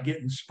careful about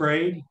getting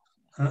sprayed.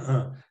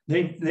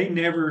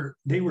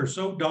 They were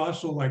so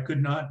docile, I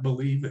could not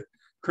believe it.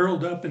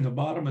 Curled up in the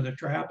bottom of the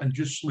trap and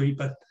just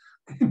sleeping.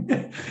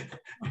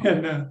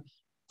 and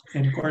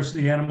of course,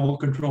 the animal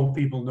control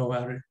people know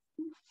how to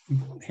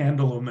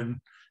handle them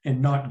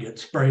and not get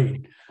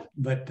sprayed.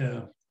 But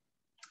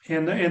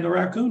and the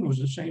raccoon was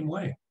the same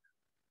way.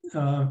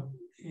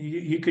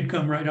 You could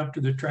come right up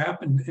to the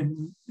trap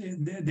and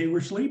they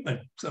were sleeping.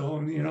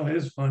 So, you know, it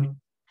is funny.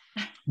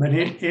 But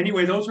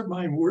anyway, those are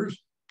my worst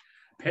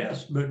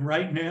pests. But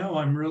right now,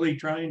 I'm really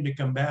trying to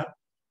combat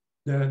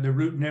the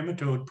root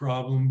nematode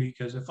problem,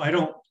 because if I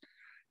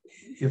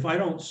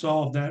don't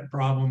solve that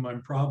problem,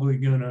 I'm probably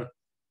going to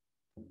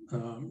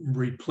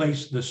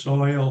replace the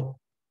soil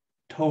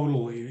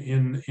totally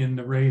in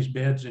the raised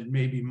beds and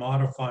maybe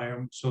modify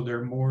them so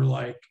they're more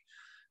like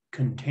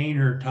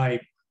container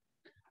type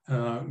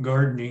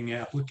gardening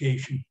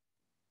application.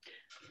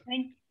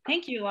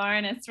 Thank you,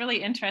 Lauren. It's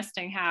really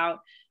interesting how,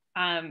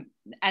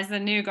 as a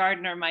new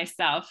gardener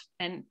myself,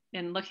 and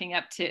looking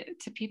up to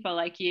people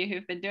like you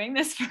who've been doing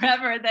this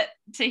forever, that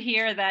to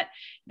hear that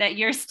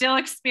you're still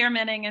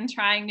experimenting and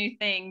trying new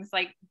things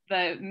like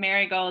the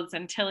marigolds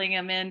and tilling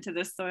them into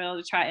the soil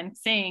to try and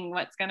seeing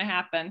what's going to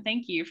happen.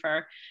 Thank you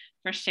for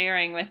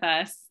sharing with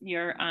us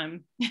your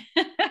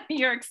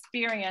your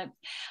experience.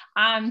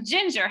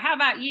 Ginger, how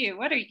about you?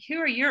 Who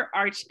are your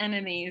arch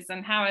enemies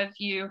and how have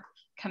you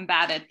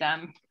combated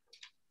them?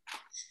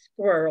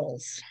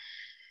 Squirrels.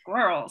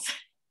 Squirrels.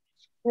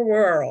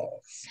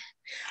 Squirrels.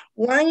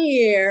 One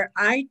year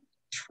I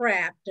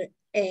trapped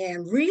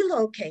and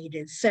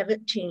relocated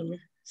 17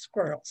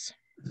 squirrels.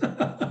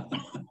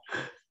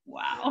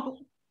 Wow.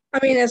 I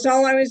mean, that's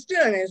all I was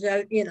doing is,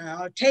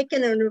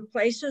 taking them to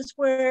places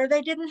where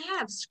they didn't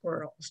have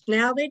squirrels.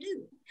 Now they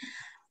do.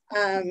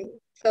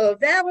 So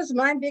that was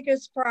my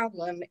biggest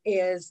problem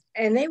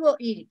and they will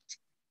eat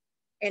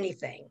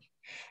anything.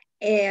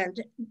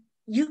 And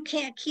you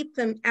can't keep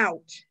them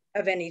out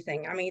of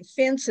anything. I mean,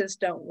 fences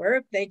don't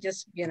work. They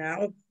just,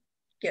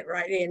 get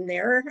right in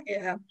there.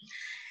 Yeah.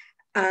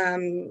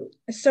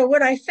 So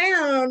what I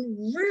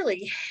found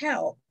really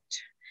helped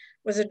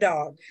was a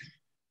dog.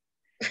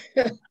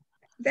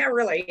 That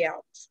really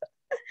helps.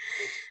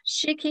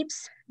 She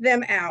keeps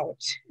them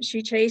out.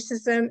 She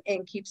chases them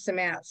and keeps them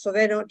out so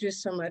they don't do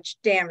so much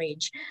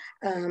damage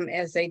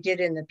as they did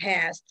in the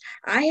past.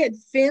 I had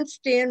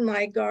fenced in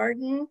my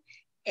garden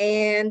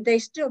and they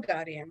still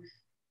got in.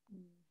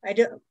 I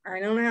don't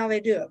know how they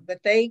do it,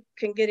 but they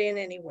can get in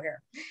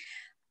anywhere.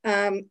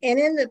 And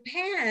in the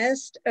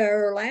past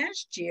or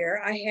last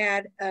year, I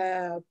had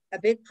a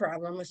big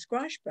problem with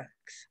squash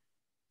bugs.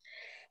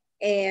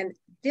 And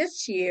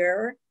this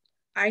year,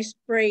 I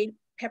sprayed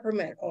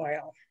peppermint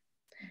oil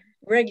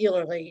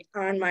regularly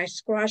on my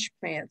squash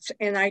plants,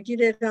 and I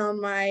did it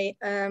on my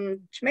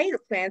tomato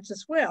plants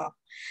as well.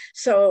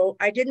 So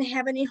I didn't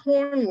have any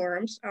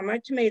hornworms on my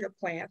tomato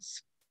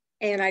plants,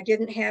 and I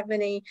didn't have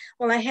any,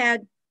 well, I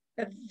had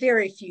a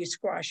very few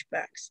squash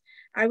bugs.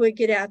 I would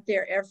get out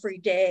there every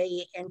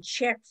day and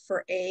check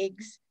for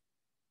eggs,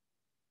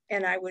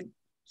 and I would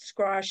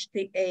squash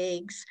the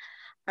eggs.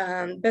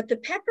 But the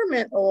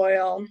peppermint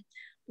oil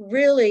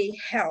really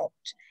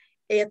helped.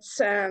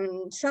 It's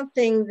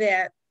something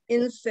that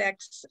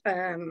insects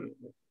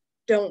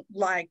don't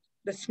like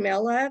the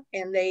smell of,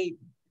 and they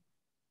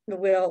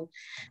will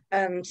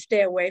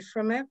stay away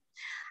from it.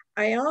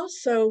 I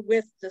also,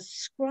 with the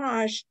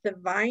squash, the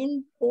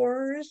vine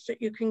borers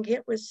that you can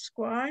get with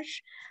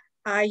squash,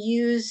 I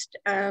used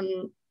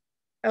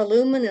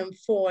aluminum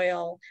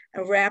foil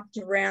wrapped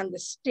around the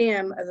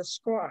stem of the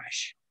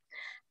squash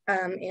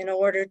in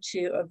order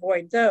to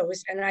avoid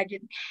those. And I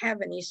didn't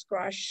have any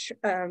squash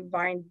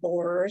vine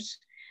borers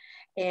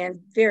and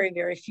very,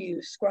 very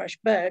few squash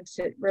bugs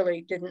that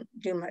really didn't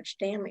do much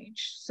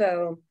damage.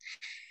 So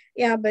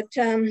yeah, but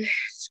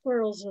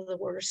squirrels are the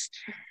worst.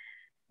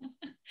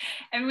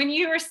 And when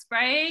you were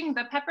spraying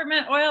the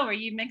peppermint oil, were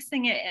you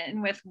mixing it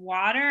in with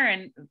water?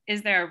 And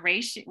is there a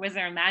ratio? Was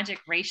there a magic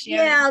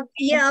ratio?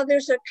 Yeah.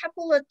 There's a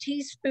couple of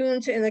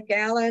teaspoons in a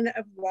gallon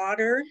of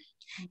water,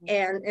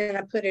 and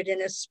I put it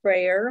in a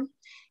sprayer,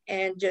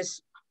 and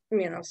just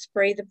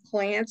spray the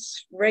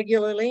plants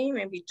regularly,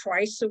 maybe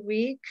twice a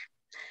week.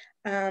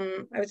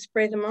 I would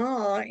spray them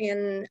all,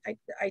 and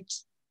I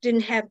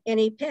didn't have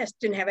any pests,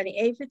 didn't have any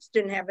aphids,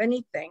 didn't have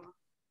anything.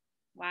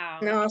 Wow.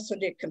 And I also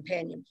did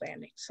companion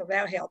planting, so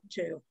that helped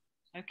too.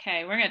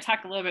 Okay, we're going to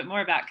talk a little bit more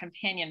about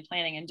companion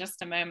planting in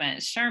just a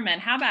moment. Sherman,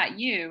 how about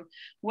you?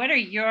 What are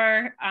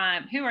your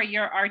who are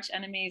your arch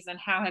enemies, and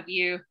how have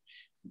you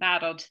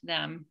battled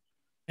them?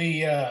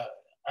 I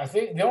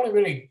think the only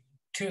really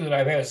two that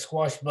I've had is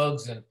squash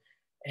bugs and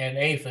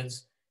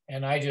aphids,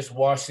 and I just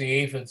wash the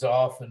aphids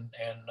off and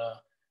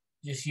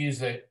just use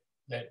that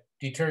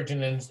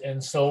detergent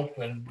and soap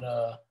and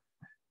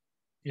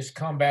just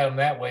combat them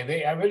that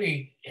way. I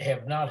really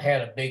have not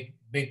had a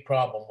big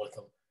problem with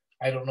them.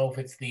 I don't know if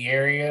it's the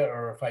area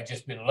or if I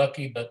just been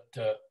lucky, but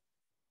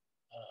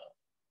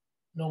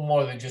no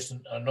more than just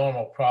a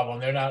normal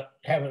problem.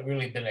 Haven't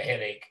really been a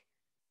headache.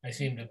 I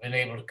seem to have been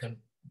able to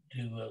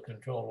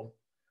control them.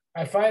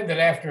 I find that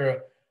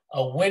after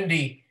a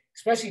windy,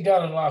 especially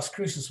down in Las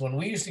Cruces, when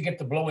we used to get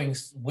the blowing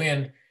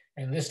wind,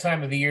 and this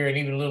time of the year and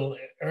even a little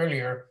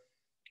earlier,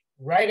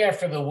 right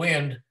after the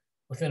wind,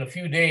 within a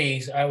few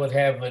days, I would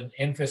have an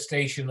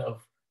infestation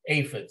of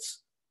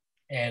aphids.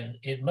 And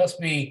it must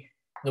be,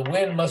 the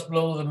wind must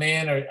blow them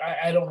in, or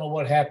I don't know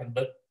what happened,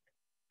 but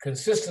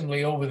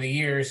consistently over the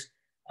years,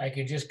 I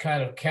could just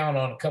kind of count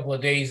on a couple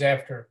of days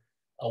after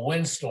a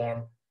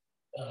windstorm,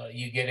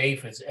 you get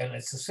aphids. And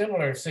it's a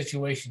similar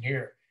situation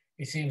here.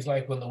 It seems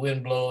like when the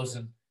wind blows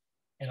and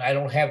I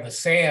don't have the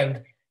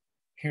sand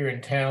here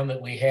in town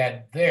that we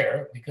had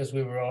there because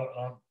we were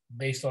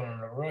based on an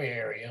arroyo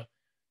area,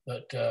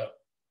 but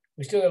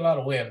we still got a lot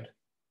of wind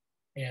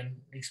and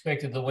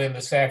expected the wind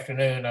this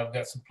afternoon. I've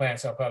got some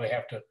plants I'll probably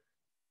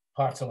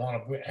pots I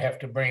want to have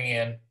to bring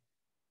in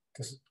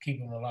to keep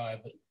them alive,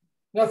 but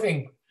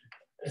nothing.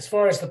 As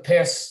far as the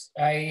pests,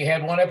 I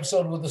had one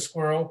episode with a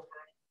squirrel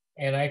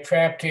and I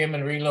trapped him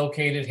and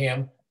relocated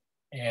him,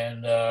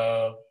 and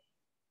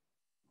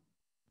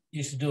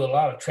used to do a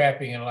lot of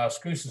trapping in Las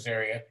Cruces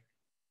area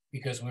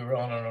because we were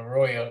on an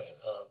arroyo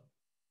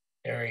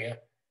area,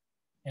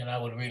 and I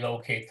would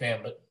relocate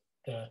them, but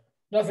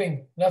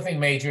nothing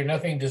major,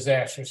 nothing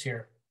disastrous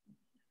here.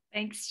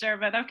 Thanks,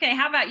 Sherman. Okay,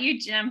 how about you,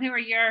 Jim? Who are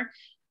your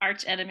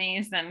arch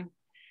enemies and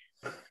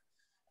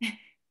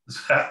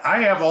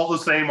I have all the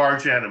same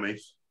arch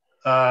enemies.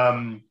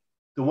 The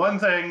one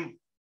thing,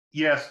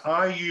 yes,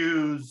 I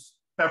use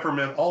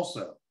peppermint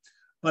also,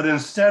 but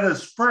instead of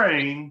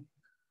spraying,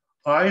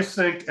 I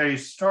sink a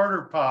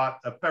starter pot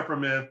of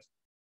peppermint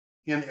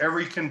in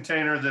every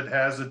container that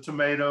has a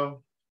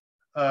tomato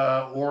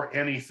or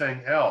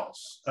anything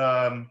else.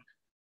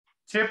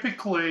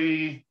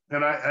 Typically,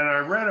 and I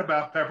read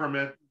about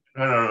peppermint,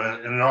 I don't know,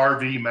 in an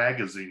RV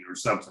magazine or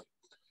something,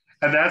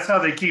 and that's how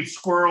they keep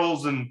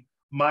squirrels and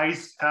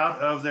mice out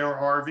of their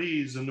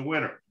RVs in the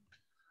winter.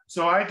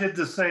 So I did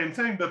the same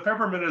thing, but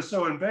peppermint is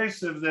so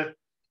invasive that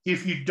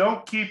if you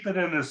don't keep it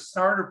in a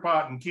starter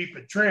pot and keep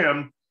it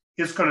trimmed,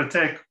 it's going to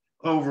take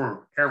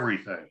over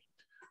everything.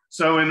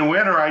 So in the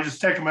winter, I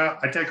just take them out.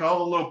 I take all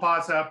the little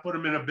pots out, put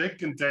them in a big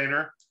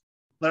container,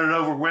 let it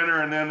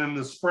overwinter, and then in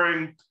the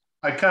spring,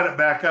 I cut it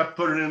back up,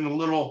 put it in the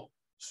little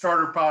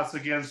starter pots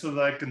again so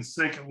that I can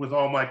sink it with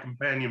all my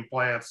companion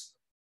plants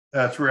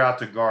throughout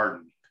the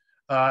garden.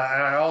 And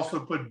I also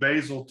put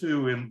basil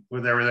too in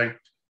with everything.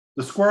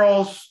 The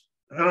squirrels,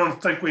 I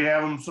don't think we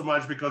have them so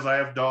much because I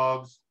have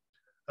dogs.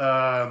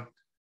 The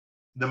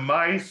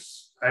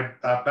mice, I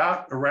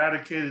about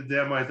eradicated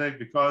them, I think,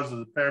 because of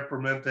the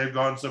peppermint. They've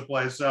gone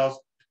someplace else.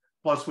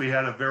 Plus, we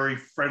had a very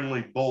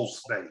friendly bull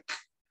snake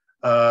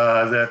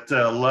that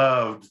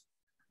loved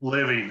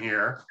living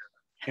here.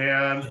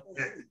 And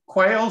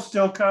quail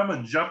still come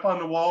and jump on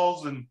the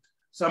walls, and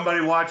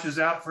somebody watches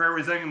out for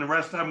everything, and the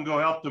rest of them go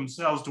help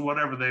themselves to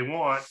whatever they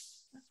want.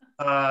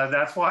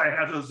 That's why I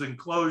have those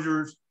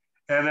enclosures.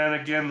 And then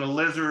again, the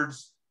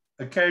lizards,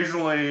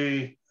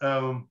 occasionally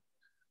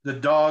the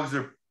dogs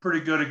are pretty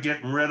good at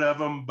getting rid of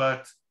them,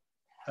 but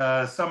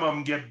some of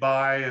them get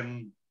by,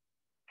 and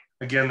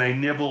again, they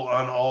nibble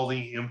on all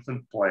the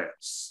infant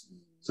plants.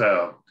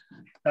 So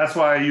that's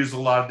why I use a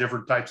lot of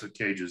different types of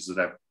cages that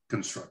I've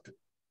constructed.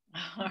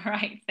 All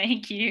right,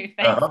 thank you.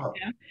 Thank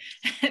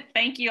you.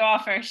 Thank you all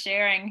for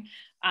sharing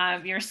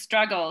your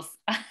struggles,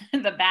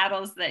 the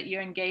battles that you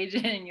engage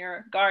in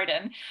your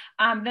garden.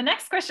 The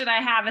next question I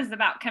have is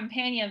about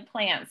companion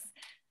plants.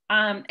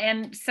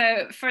 And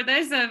so for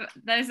those of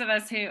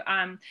us who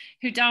aren't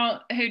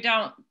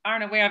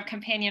aware of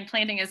companion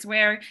planting, is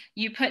where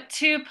you put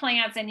two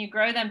plants and you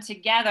grow them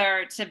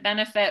together to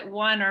benefit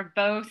one or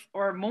both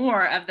or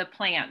more of the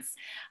plants.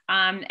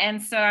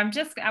 And so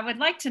I would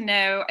like to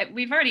know,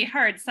 we've already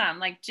heard some,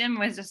 like Jim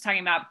was just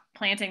talking about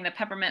planting the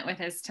peppermint with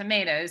his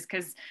tomatoes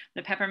because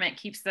the peppermint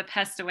keeps the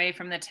pest away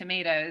from the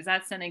tomatoes.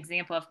 That's an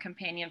example of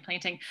companion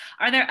planting.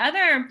 Are there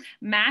other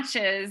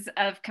matches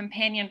of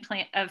companion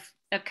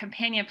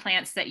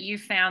plants that you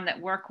found that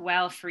work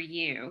well for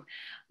you?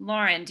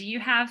 Lauren, do you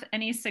have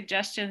any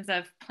suggestions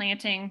of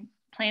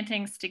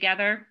plantings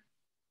together?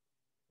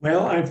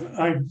 Well,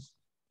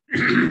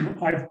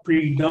 I've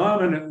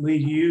predominantly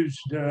used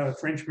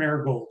French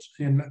marigolds,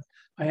 and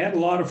I had a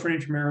lot of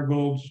French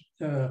marigolds,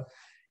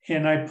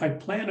 and I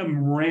plant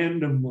them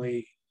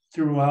randomly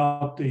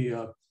throughout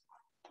the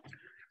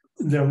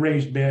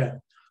raised bed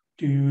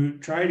to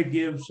try to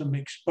give some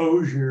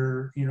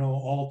exposure,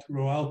 all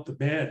throughout the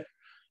bed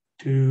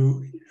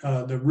to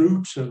the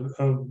roots of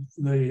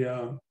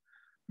the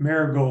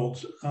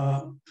marigolds.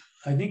 I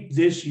think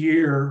this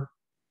year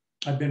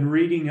I've been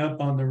reading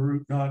up on the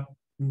root knot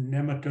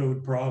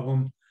nematode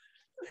problem,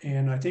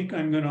 and I think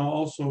I'm going to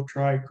also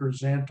try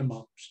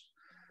chrysanthemums.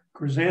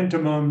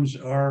 Chrysanthemums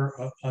are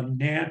a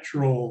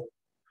natural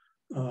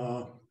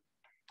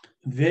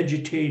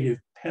vegetative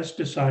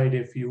pesticide,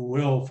 if you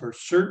will, for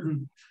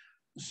certain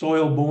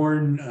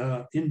soil-borne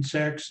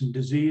insects and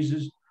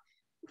diseases,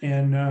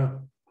 and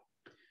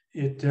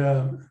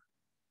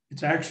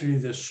it's actually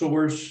the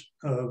source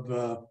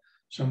of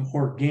some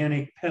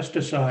organic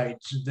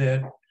pesticides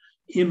that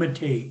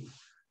imitate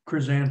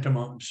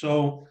chrysanthemums.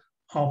 So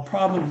I'll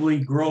probably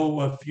grow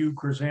a few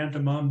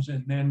chrysanthemums,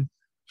 and then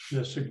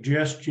the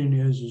suggestion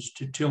is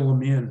to till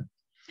them in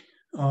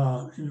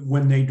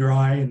when they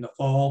dry in the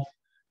fall,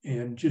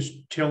 and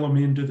just till them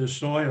into the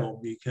soil,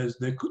 because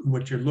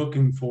what you're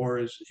looking for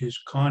is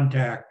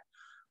contact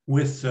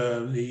with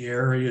the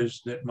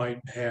areas that might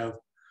have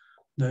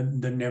the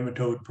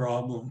nematode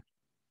problem.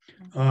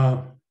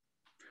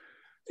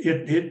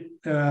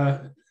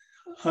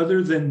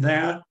 Other than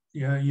that,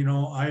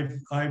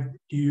 I've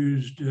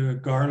used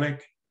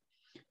garlic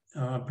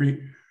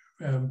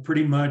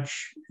pretty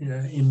much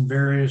in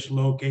various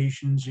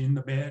locations in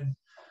the bed,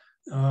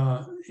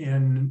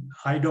 and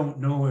I don't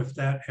know if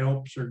that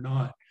helps or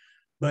not.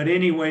 But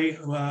anyway,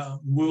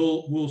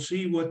 we'll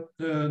see what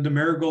the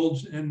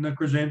marigolds and the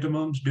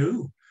chrysanthemums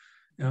do.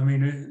 I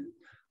mean,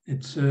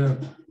 it's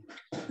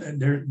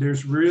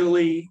there's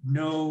really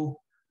no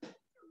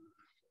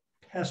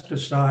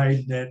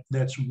pesticide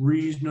that's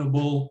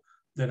reasonable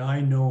that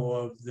I know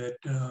of that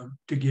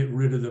to get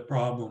rid of the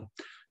problem.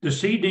 The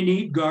Seed and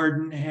Eat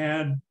garden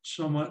had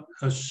somewhat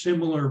a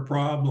similar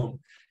problem,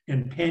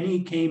 and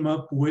Penny came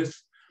up with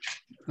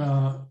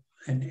an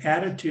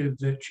additive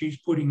that she's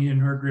putting in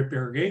her drip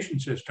irrigation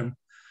system,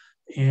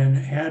 and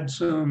had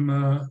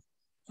some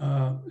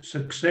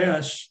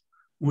success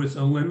with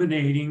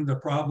eliminating the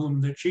problem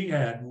that she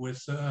had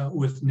with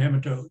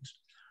nematodes.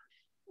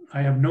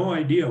 I have no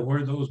idea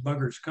where those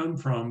buggers come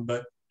from,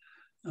 but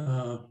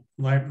I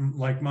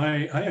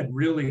had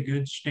really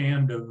good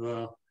stand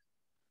of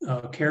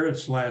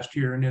carrots last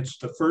year, and it's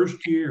the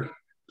first year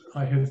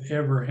I have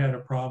ever had a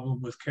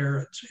problem with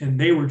carrots, and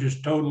they were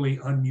just totally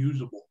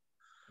unusable.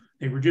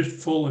 They were just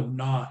full of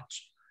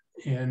knots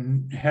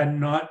and had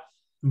not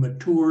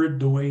matured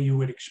the way you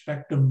would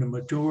expect them to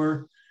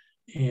mature,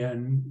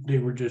 and they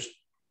were just,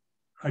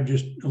 I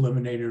just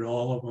eliminated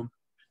all of them.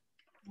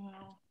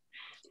 Wow.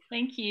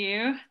 Thank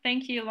you.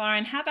 Thank you,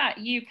 Lauren. How about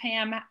you,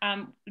 Pam?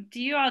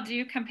 Do you all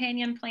do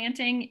companion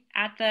planting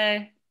at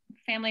the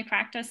family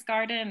practice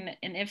garden?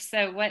 And if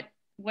so, what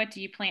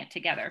do you plant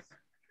together?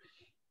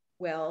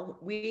 Well,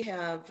 we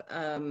have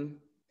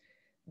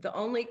the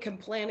only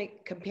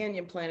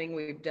companion planting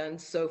we've done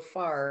so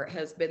far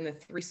has been the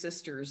Three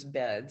Sisters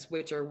beds,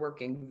 which are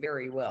working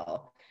very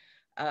well.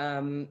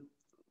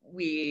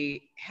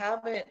 We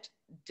haven't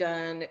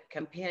done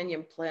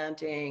companion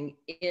planting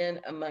in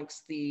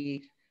amongst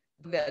the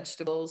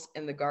vegetables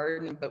in the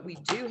garden, but we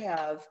do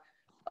have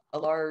a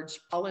large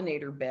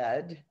pollinator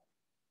bed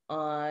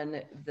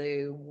on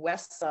the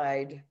west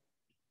side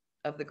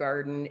of the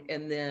garden,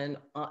 and then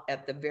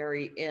at the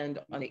very end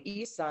on the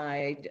east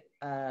side,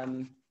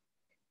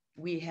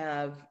 we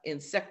have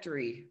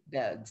insectary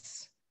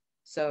beds.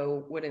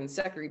 So what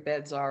insectary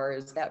beds are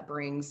is that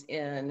brings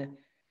in,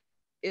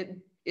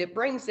 it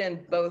brings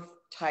in both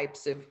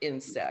types of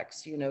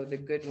insects, you know, the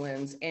good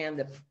ones and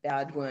the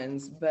bad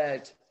ones,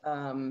 but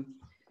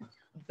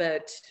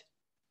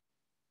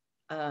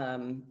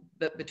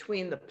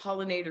between the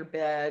pollinator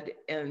bed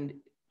and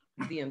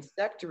the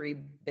insectary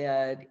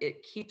bed,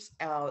 it keeps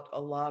out a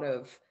lot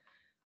of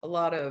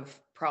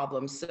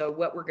problems. So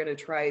what we're going to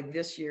try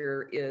this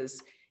year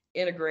is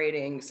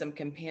integrating some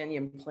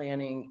companion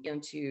planting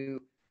into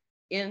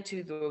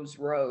those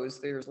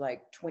rows. There's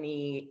like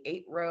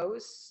 28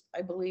 rows,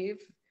 I believe,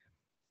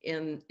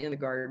 in the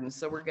garden.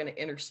 So we're going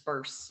to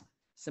intersperse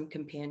some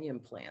companion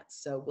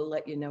plants. So we'll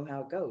let you know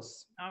how it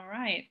goes. All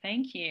right.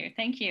 Thank you.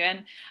 Thank you.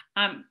 And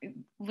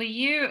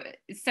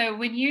so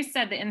when you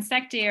said the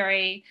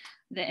insectary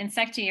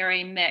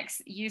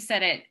mix, you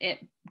said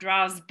it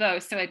draws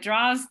both. So it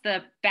draws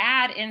the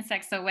bad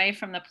insects away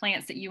from the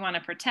plants that you want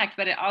to protect,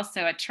 but it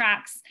also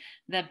attracts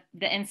the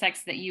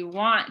insects that you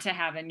want to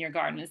have in your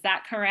garden. Is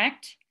that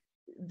correct?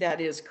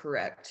 That is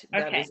correct.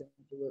 Okay. That is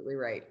absolutely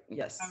right.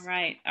 Yes. All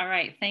right. All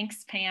right.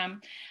 Thanks,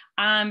 Pam.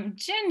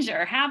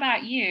 Ginger, how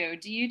about you?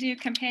 Do you do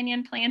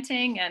companion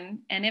planting?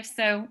 And if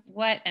so,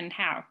 what and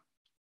how?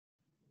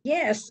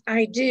 Yes,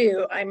 I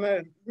do. I'm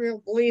a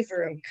real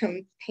believer in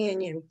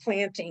companion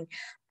planting.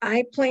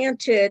 I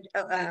planted,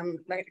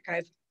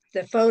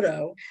 the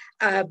photo,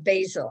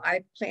 basil.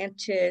 I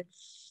planted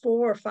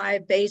 4 or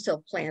 5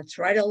 basil plants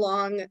right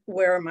along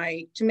where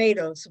my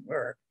tomatoes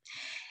were.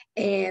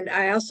 And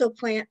I also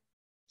plant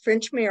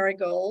French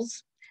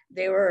marigolds.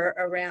 They were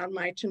around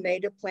my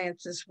tomato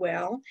plants as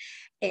well.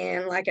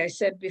 And like I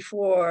said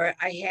before,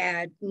 I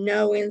had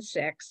no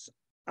insects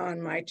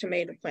on my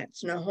tomato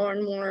plants, no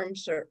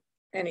hornworms or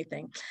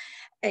anything.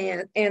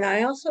 And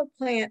I also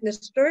plant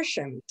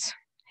nasturtiums,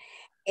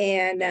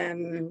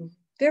 and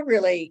they're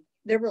really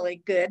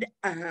good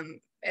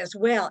as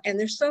well. And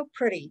they're so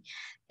pretty.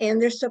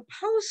 And they're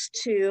supposed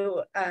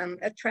to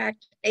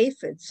attract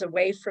aphids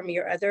away from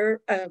your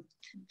other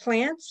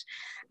plants,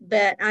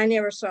 but I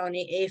never saw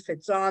any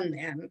aphids on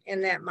them.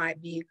 And that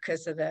might be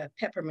because of the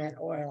peppermint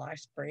oil I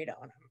sprayed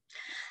on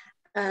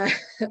them.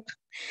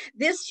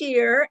 This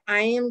year, I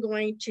am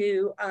going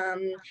to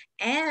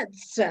add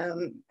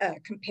some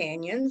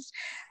companions,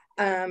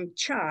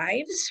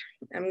 chives.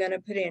 I'm going to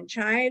put in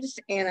chives,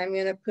 and I'm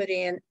going to put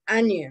in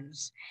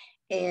onions.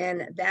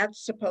 And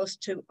that's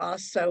supposed to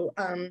also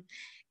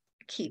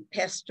keep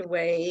pests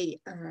away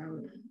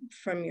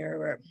from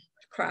your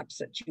crops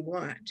that you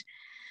want.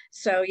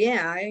 So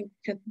yeah,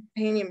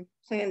 companion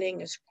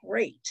planting is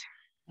great.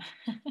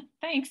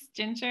 Thanks,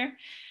 Ginger.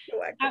 You're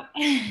welcome.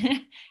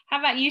 How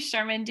about you,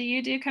 Sherman? Do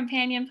you do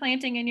companion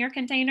planting in your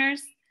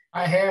containers?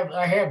 I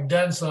have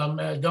done some.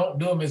 Don't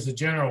do them as a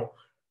general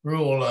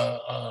rule.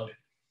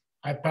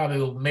 I probably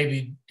will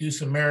maybe do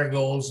some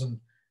marigolds and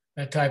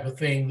that type of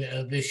thing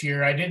this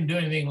year. I didn't do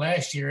anything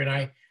last year, and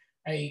I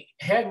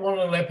had one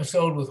little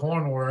episode with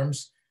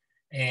hornworms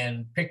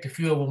and picked a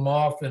few of them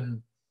off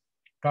and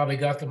probably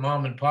got the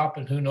mom and pop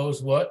and who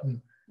knows what,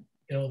 and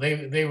you know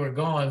they were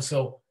gone.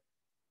 So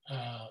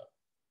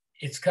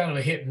it's kind of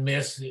a hit and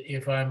miss.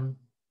 If I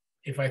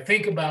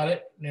think about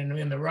it and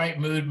in the right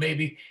mood,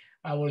 maybe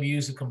I will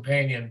use a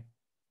companion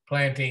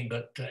planting,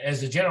 but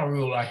as a general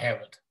rule, I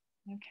haven't.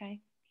 Okay.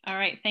 All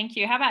right. Thank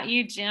you. How about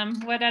you, Jim?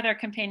 What other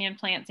companion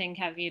planting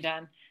have you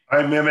done?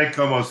 I mimic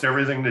almost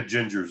everything that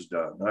Ginger's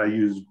done. I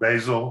use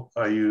basil,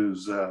 I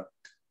use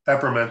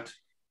peppermint,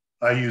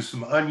 I use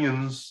some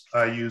onions,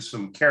 I use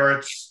some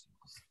carrots,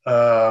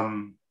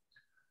 definitely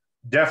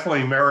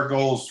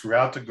marigolds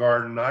throughout the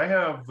garden. I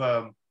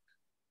have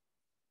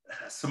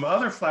some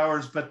other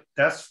flowers, but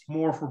that's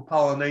more for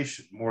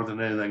pollination more than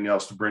anything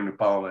else, to bring the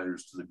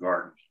pollinators to the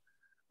garden.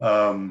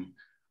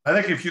 I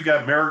think if you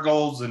got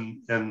marigolds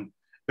and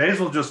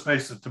basil just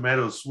makes the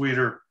tomatoes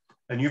sweeter,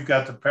 and you've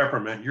got the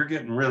peppermint, you're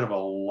getting rid of a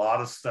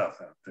lot of stuff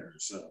out there.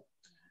 So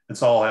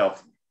it's all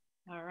healthy.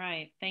 All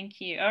right,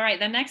 thank you. All right,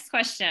 the next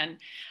question.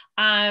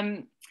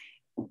 A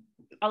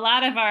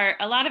lot of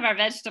our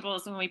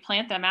vegetables, when we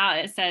plant them out,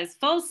 it says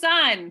full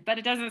sun, but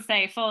it doesn't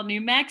say full New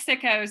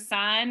Mexico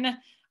sun.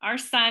 Our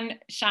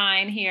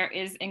sunshine here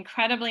is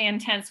incredibly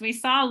intense. We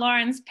saw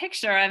Lauren's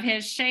picture of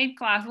his shade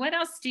cloth. What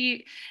else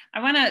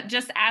I want to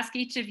just ask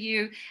each of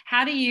you,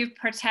 how do you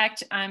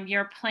protect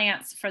your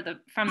plants from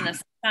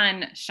the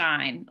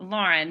sunshine?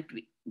 Lauren,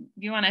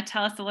 you want to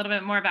tell us a little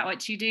bit more about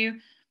what you do?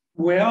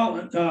 Well,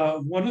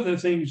 one of the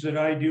things that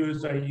I do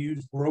is I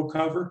use row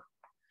cover.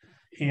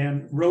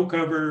 And row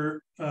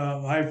cover,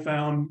 I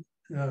found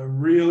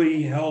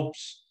really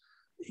helps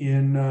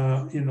in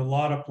a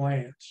lot of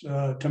plants.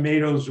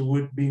 Tomatoes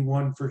would be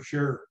one for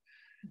sure.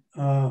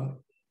 But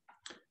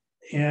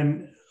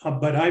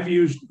I've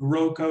used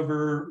row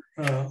cover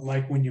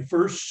like when you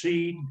first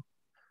seed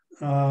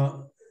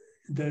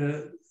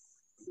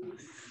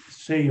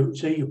say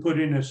you put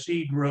in a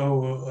seed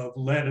row of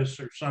lettuce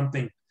or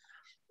something,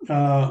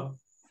 to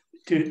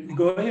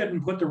go ahead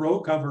and put the row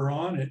cover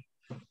on it,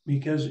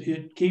 because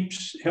it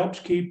helps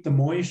keep the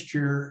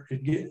moisture.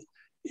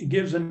 It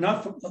gives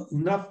enough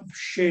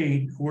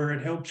shade where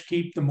it helps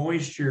keep the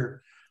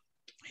moisture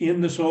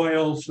in the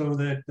soil so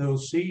that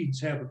those seeds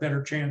have a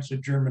better chance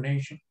of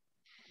germination.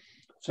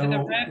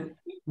 So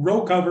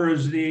row cover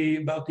is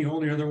about the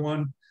only other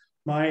one.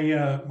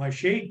 My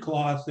shade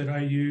cloth that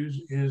I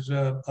use is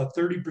a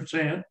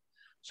 30%,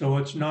 so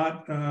it's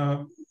not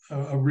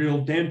a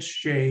real dense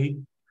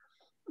shade.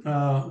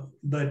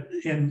 But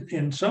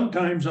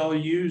sometimes I'll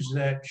use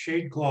that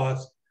shade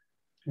cloth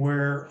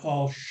where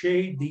I'll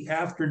shade the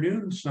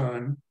afternoon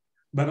sun,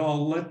 but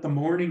I'll let the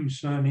morning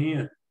sun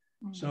in.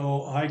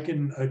 So I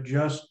can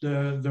adjust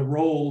the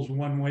rolls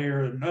one way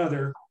or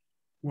another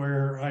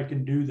where I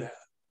can do that.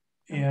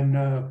 And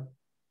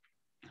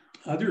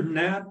other than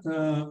that,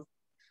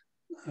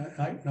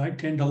 I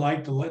tend to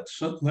like to let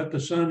the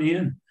sun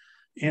in.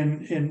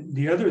 And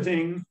the other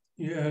thing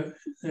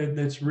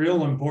that's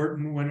real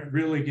important when it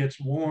really gets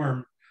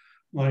warm,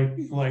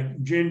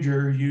 like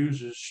Ginger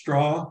uses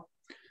straw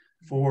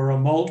for a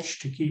mulch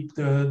to keep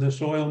the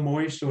soil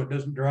moist so it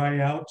doesn't dry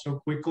out so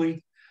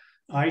quickly.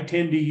 I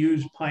tend to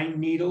use pine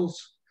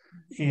needles,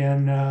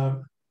 and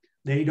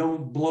they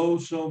don't blow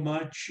so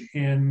much.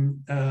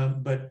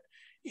 But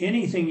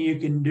anything you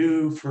can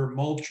do for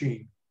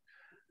mulching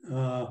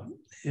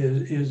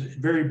is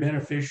very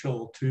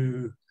beneficial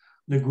to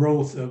the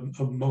growth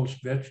of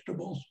most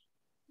vegetables.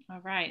 All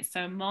right,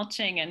 so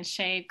mulching and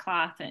shade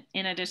cloth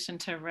in addition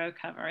to row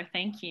cover.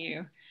 Thank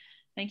you.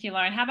 Thank you,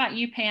 Lauren. How about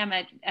you, Pam,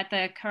 at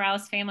the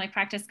Corrales Family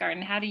Practice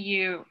Garden? How do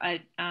you,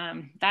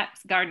 that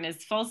garden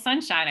is full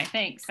sunshine, I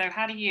think. So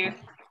how do you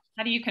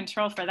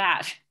control for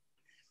that?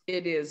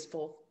 It is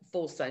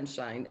full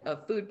sunshine. A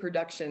food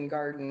production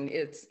garden,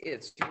 it's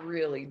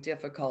really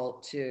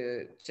difficult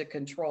to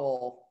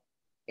control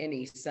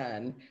any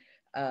sun.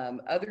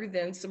 Other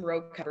than some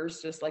row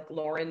covers, just like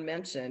Lauren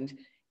mentioned,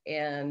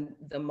 and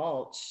the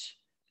mulch.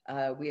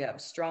 We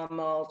have straw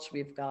mulch,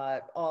 we've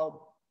got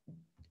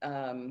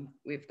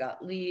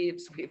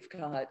leaves, we've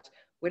got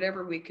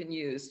whatever we can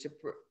use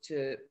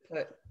to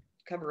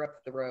cover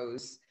up the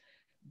rows.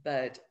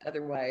 But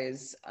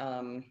otherwise,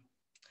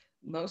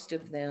 most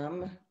of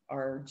them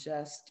are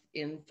just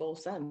in full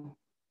sun.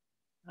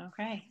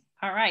 Okay,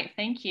 all right,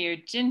 thank you.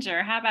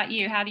 Ginger, how about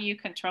you? How do you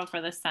control for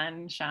the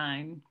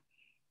sunshine?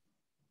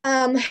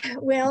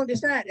 Well,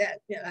 there's not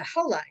a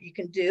whole lot you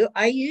can do.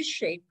 I use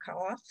shade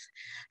cloth.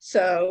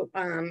 So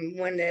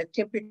when the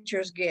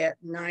temperatures get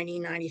 90,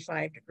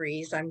 95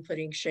 degrees, I'm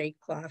putting shade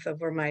cloth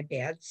over my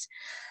beds.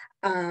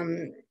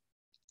 And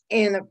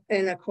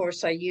of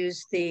course, I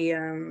use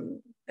the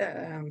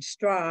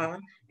straw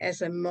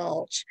as a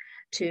mulch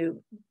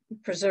to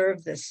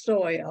preserve the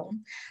soil.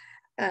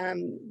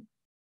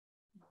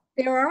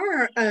 There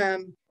are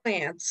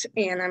plants,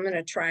 and I'm going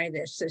to try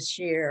this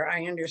year.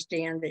 I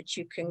understand that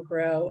you can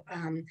grow,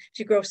 if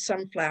you grow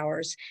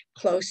sunflowers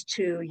close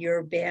to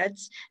your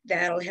beds,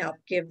 that'll help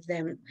give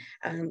them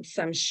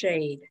some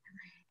shade.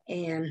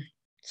 And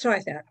so I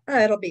thought, oh,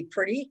 it'll be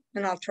pretty,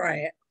 and I'll try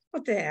it.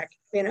 What the heck,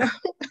 you know?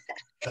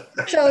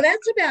 So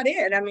that's about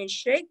it. I mean,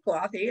 shade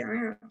cloth,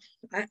 I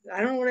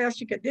don't know what else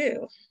you could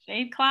do.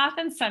 Shade cloth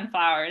and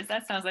sunflowers.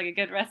 That sounds like a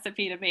good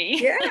recipe to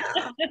me. Yeah.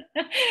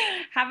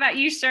 How about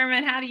you,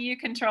 Sherman? How do you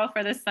control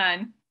for the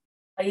sun?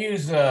 I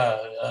use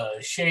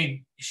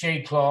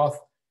shade cloth,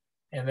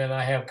 and then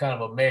I have kind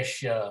of a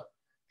mesh,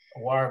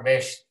 wire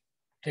mesh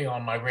thing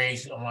on my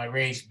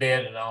raised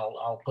bed, and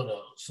I'll put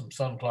some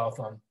sun cloth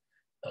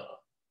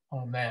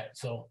on that.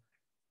 So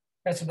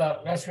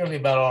that's really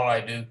about all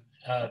I do.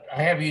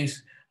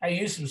 I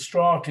used some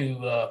straw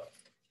to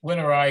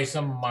winterize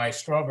some of my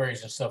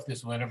strawberries and stuff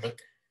this winter, but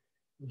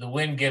the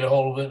wind get a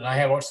hold of it, and I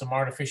have some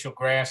artificial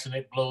grass, and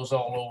it blows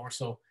all over.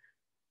 So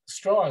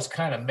straw is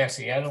kind of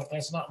messy.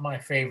 That's not my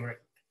favorite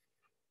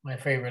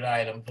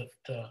item, but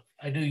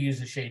I do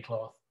use a shade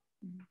cloth.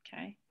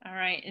 Okay. All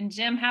right. And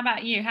Jim, how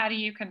about you? How do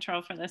you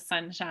control for the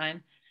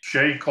sunshine?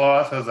 Shade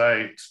cloth, as I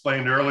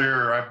explained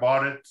earlier, I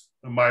bought it.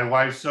 My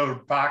wife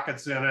sewed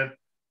pockets in it.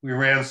 We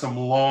ran some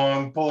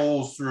long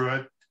poles through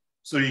it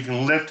so you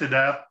can lift it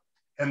up.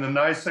 And the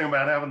nice thing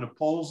about having the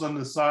poles on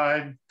the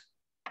side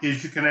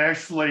is you can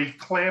actually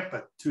clamp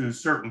it to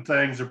certain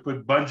things or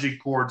put bungee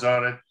cords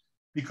on it,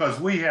 because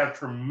we have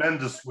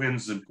tremendous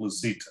winds in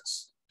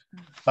Placitas.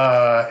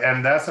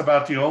 And that's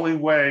about the only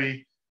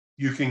way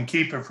you can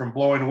keep it from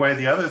blowing away.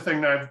 The other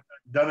thing that I've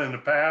done in the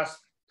past,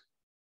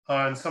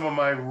 on some of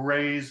my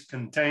raised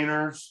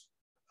containers,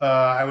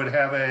 I would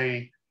have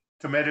a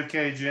tomato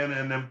cage in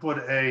and then put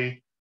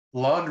a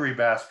laundry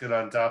basket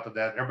on top of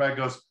that. Everybody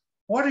goes,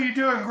 "What are you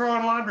doing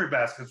growing laundry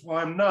baskets?" Well,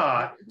 I'm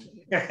not.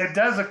 It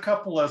does a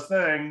couple of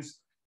things.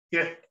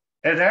 It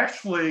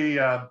actually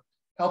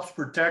helps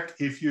protect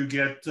if you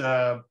get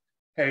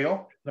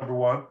hail, number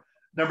one.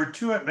 Number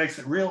two, it makes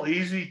it real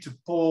easy to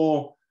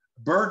pull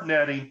bird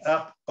netting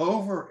up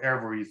over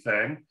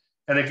everything.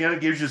 And again,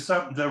 it gives you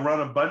something to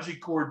run a bungee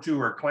cord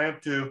to or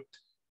clamp to.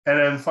 And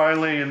then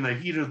finally, in the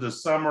heat of the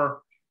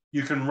summer,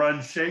 you can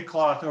run shade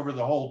cloth over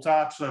the whole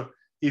top. So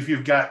if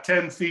you've got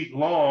 10 feet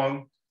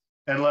long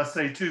and let's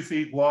say 2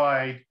 feet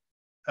wide,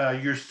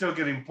 you're still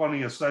getting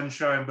plenty of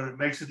sunshine, but it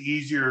makes it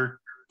easier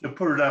to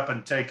put it up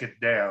and take it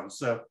down.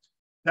 So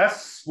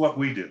that's what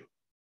we do.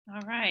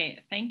 All right,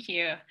 thank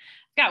you.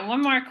 I've got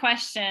one more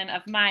question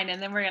of mine,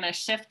 and then we're going to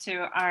shift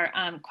to our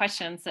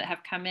questions that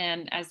have come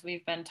in as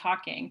we've been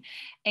talking.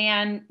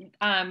 And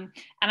I'm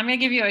going to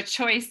give you a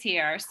choice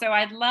here. So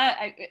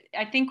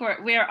I think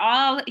we're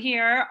all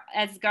here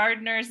as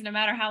gardeners, no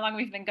matter how long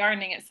we've been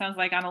gardening, it sounds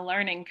like on a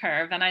learning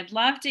curve. And I'd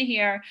love to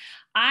hear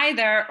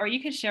either, or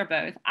you could share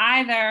both,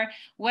 either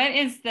what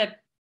is the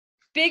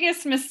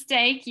biggest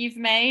mistake you've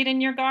made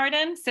in your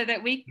garden so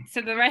that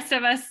the rest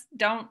of us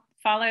don't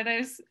follow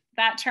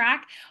that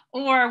track,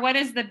 or what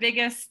is the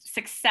biggest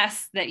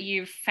success that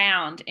you've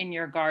found in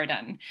your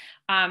garden?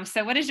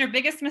 So what is your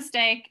biggest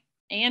mistake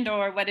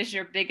or what is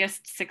your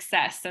biggest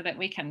success so that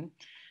we can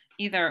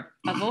either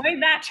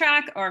avoid that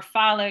track or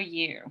follow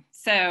you?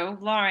 So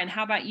Lauren,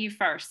 how about you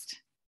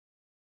first?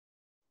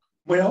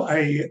 Well,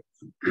 I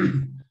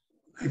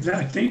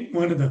think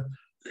one of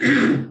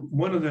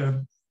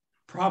the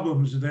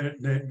problems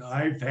that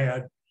I've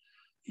had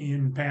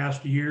in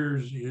past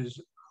years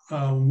is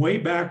way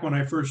back when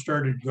I first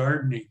started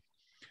gardening,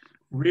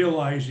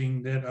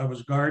 realizing that I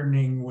was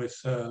gardening with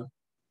a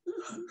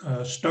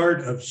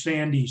start of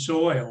sandy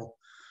soil.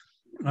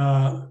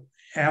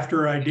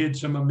 After I did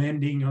some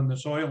amending on the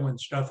soil and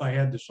stuff, I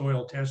had the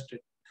soil tested.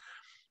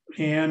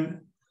 And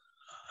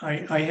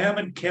I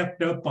haven't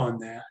kept up on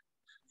that.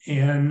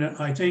 And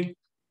I think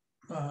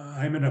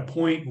I'm at a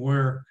point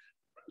where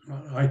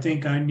I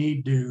think I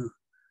need to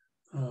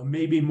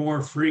maybe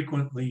more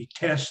frequently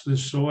test the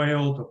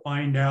soil to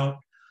find out,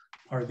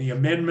 are the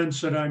amendments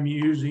that I'm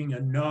using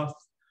enough?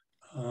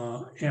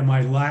 Am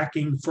I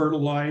lacking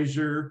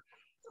fertilizer,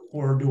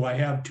 or do I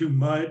have too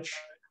much?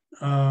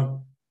 To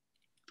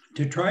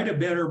try to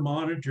better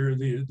monitor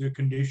the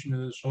condition of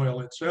the soil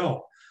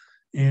itself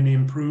and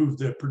improve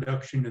the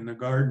production in the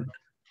garden.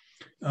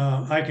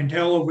 I can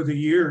tell over the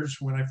years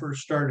when I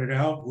first started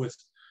out with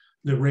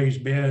the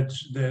raised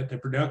beds that the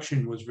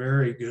production was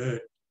very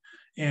good,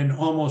 and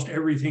almost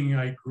everything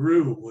I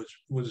grew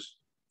was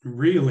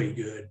really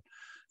good.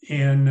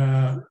 And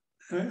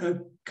I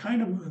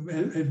kind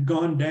of have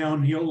gone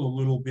downhill a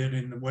little bit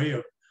in the way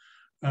of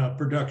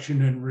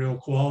production and real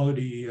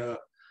quality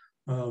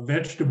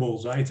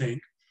vegetables, I think.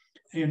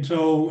 And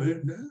so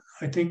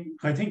I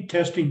think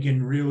testing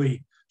can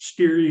really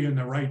steer you in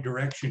the right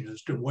direction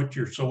as to what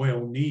your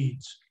soil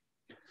needs.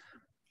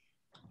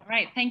 All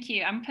right, thank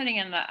you. I'm putting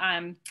in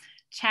the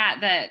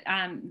chat that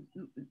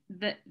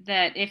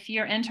that if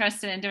you're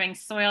interested in doing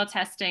soil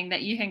testing,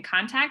 that you can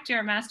contact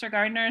your master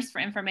gardeners for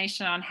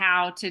information on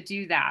how to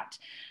do that,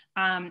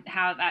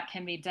 how that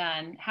can be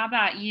done. How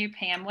about you,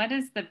 Pam? What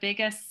is the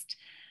biggest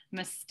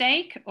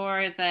mistake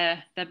or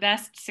the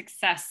best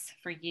success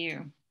for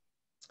you?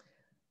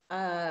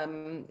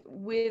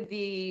 With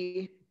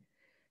the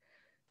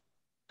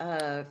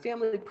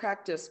family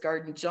practice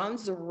garden, John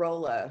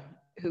Zarola,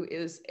 who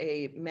is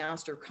a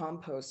master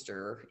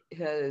composter,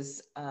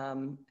 has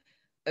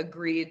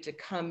agreed to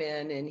come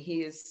in, and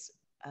he's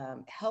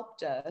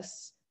helped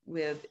us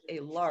with a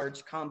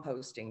large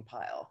composting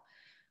pile.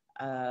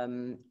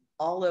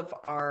 All of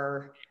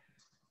our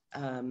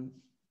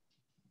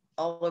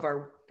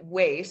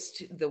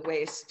waste, the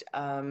waste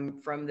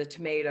from the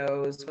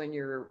tomatoes, when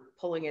you're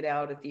pulling it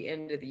out at the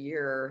end of the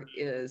year,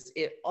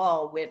 it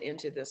all went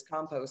into this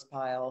compost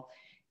pile,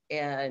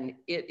 and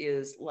it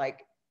is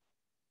like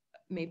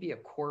maybe a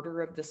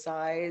quarter of the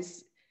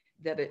size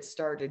that it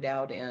started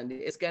out in.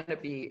 It's gonna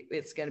be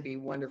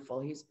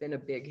wonderful. He's been a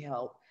big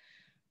help.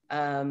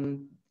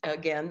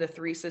 Again, the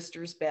Three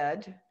Sisters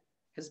bed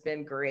has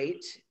been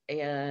great,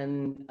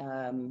 and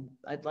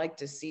I'd like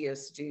to see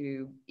us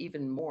do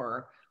even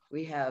more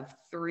We have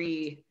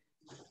three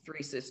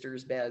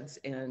sisters beds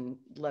and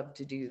love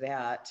to do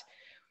that.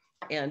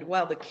 And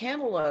while the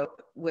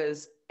cantaloupe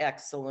was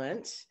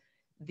excellent,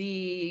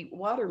 the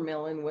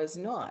watermelon was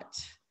not.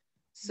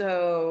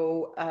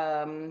 So,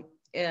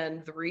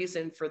 and the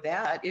reason for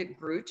that, it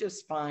grew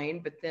just fine,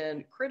 but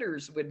then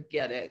critters would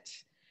get it.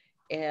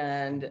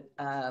 And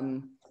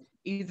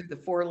either the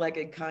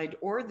four-legged kind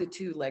or the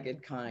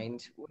two-legged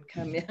kind would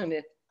come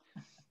in.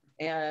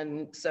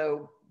 And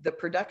so the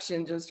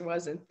production just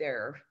wasn't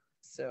there.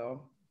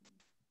 So.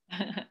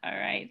 All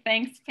right.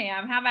 Thanks,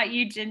 Pam. How about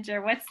you,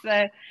 Ginger? What's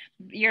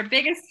your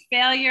biggest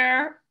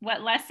failure?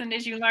 What lesson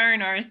did you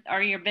learn,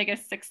 or your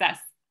biggest success?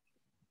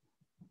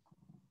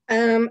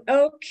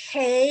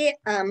 Okay.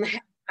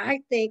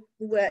 I think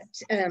what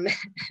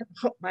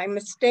my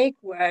mistake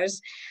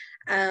was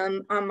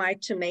on my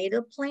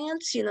tomato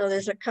plants. You know,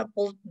 there's a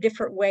couple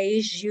different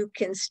ways you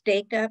can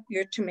stake up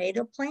your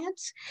tomato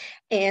plants.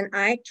 And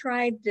I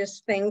tried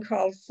this thing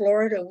called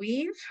Florida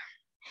weave,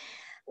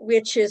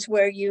 which is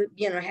where you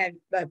had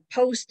a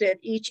post at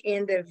each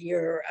end of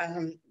your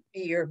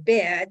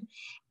bed,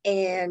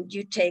 and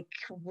you take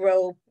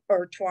rope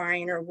or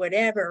twine or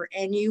whatever,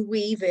 and you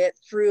weave it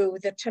through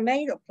the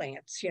tomato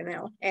plants,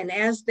 and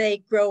as they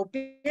grow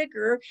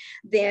bigger,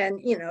 then,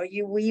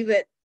 you weave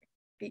it.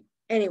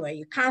 Anyway,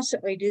 you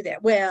constantly do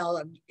that.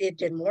 Well, it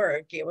didn't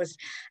work. It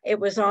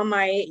was on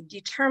my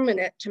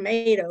determinate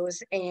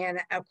tomatoes. And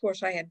of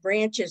course I had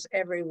branches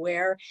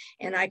everywhere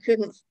and I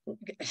couldn't,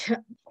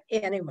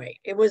 anyway,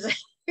 it was a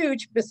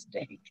huge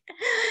mistake.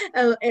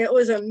 It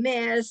was a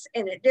mess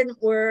and it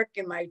didn't work.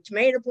 And my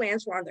tomato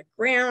plants were on the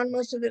ground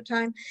most of the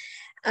time.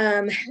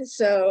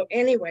 So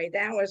anyway,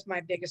 that was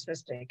my biggest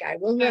mistake. I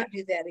will not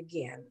do that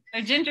again. So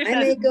Ginger I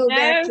may go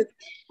back to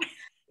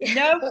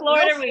no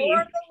Florida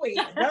weave.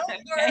 No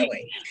Florida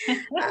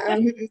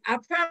weave.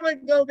 I'll probably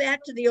go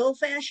back to the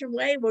old-fashioned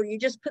way where you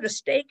just put a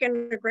stake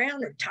in the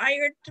ground and tie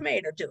your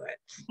tomato to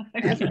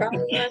it. That's probably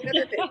what I'm going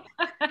to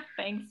do.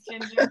 Thanks,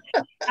 Ginger.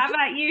 How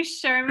about you,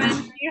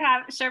 Sherman?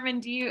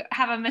 Do you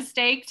have a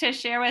mistake to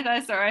share with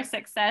us or a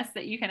success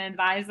that you can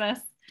advise us?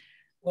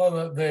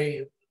 Well,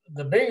 the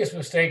biggest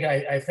mistake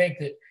I think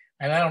that,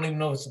 and I don't even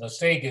know if it's a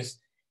mistake,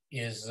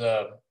 is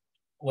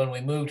when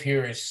we moved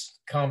here, is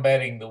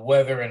combating the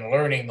weather and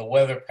learning the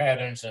weather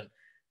patterns and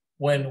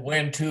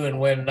when to and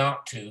when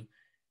not to.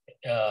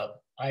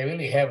 I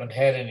really haven't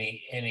had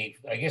any,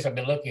 I guess I've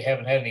been lucky,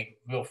 haven't had any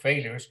real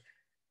failures.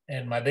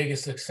 And my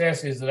biggest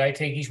success is that I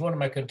take each one of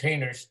my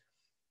containers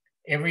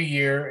every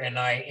year and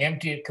I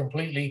empty it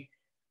completely.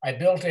 I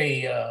built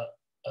a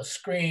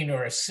screen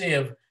or a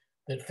sieve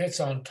that fits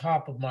on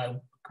top of my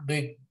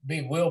big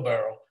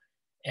wheelbarrow,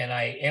 and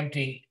I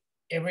empty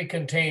every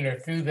container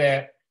through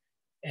that,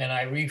 and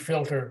I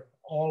refilter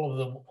all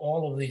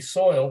of the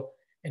soil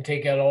and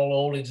take out all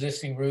old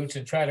existing roots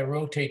and try to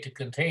rotate the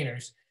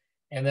containers,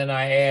 and then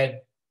I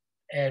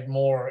add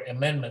more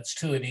amendments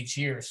to it each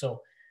year.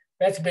 So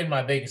that's been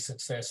my biggest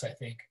success, I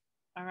think.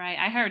 All right,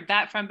 I heard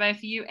that from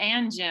both you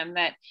and Jim,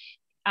 that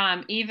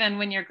even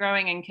when you're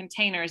growing in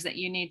containers, that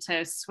you need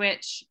to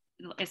switch.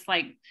 It's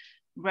like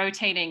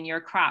rotating your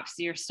crops.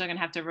 You're still going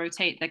to have to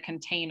rotate the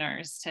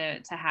containers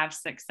to have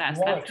success.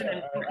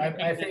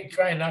 I think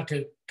trying not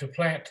to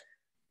plant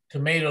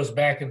tomatoes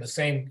back in the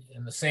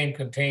same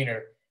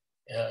container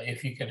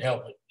if you can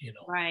help it,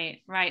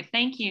 Right.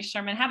 Thank you,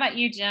 Sherman. How about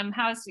you, Jim?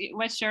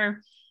 What's your?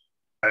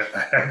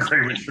 I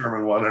agree with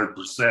Sherman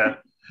 100%.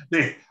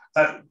 The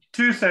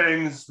two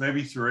things,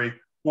 maybe three.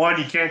 One,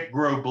 you can't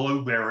grow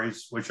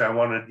blueberries, which I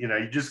wanted.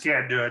 You just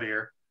can't do it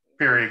here.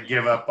 Period.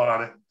 Give up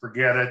on it.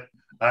 Forget it.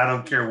 I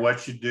don't care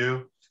what you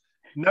do.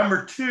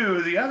 Number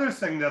two, the other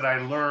thing that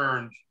I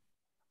learned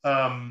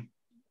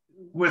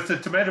with the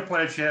tomato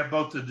plants, you have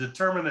both the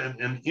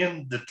determinate and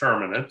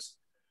indeterminate.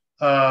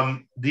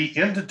 The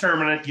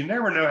indeterminate, you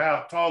never know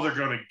how tall they're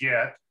going to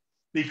get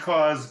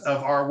because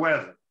of our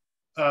weather.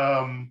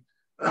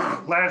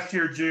 Last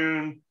year,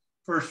 June,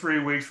 first 3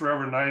 weeks were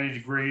over 90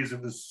 degrees.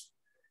 It was,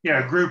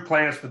 grew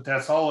plants, but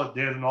that's all it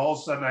did. And all of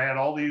a sudden I had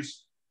all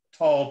these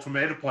tall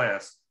tomato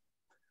plants.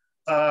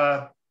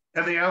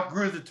 And they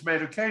outgrew the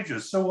tomato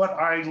cages. So what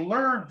I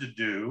learned to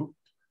do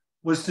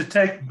was to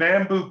take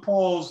bamboo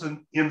poles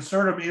and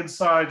insert them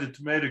inside the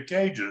tomato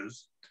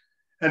cages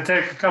and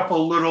take a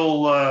couple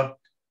little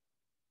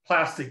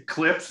plastic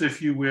clips,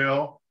 if you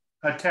will,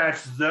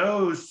 attach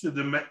those to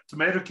the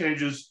tomato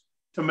cages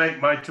to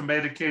make my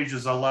tomato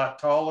cages a lot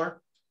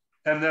taller.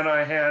 And then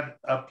I had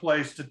a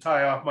place to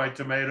tie off my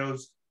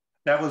tomatoes.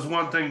 That was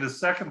one thing. The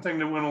second thing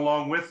that went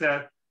along with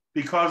that,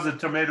 because the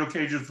tomato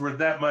cages were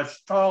that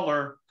much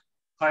taller,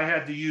 I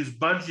had to use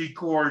bungee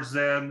cords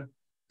then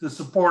to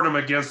support them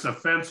against a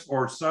fence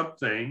or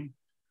something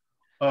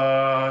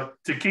to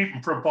keep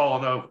them from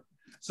falling over.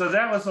 So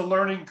that was a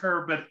learning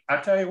curve, but I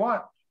tell you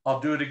what, I'll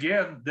do it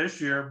again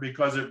this year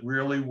because it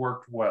really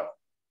worked well.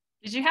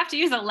 Did you have to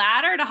use a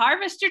ladder to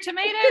harvest your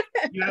tomatoes?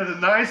 The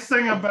nice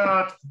thing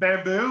about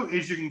bamboo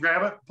is you can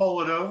grab it,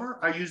 pull it over.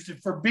 I used it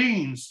for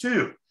beans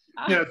too.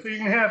 So you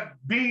can have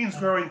beans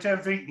growing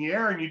 10 feet in the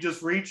air and you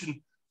just reach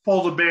and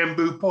pull the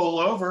bamboo pole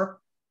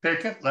over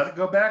pick it, let it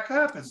go back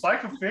up. It's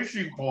like a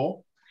fishing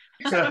pole.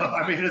 So,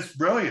 I mean, it's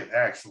brilliant,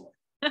 actually.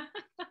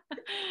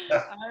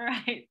 All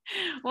right.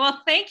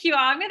 Well, thank you all.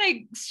 I'm going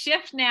to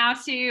shift now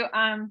to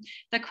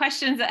the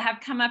questions that have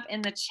come up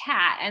in the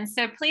chat. And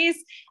so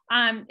please,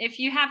 if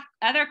you have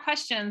other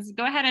questions,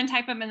 go ahead and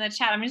type them in the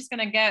chat. I'm just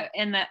going to go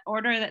in the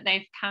order that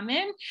they've come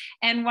in.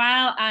 And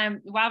while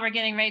we're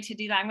getting ready to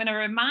do that, I'm going to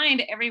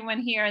remind everyone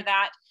here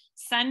that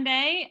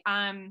Sunday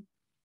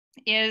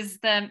is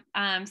the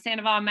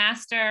Sandoval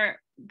Master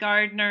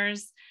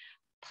Gardeners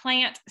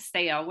plant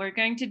sale. We're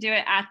going to do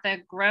it at the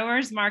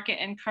Growers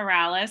Market in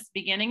Corrales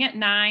beginning at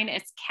 9.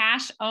 It's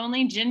cash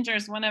only.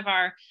 Ginger's one of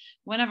our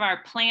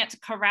plant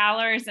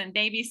corrallers and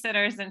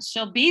babysitters, and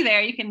she'll be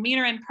there. You can meet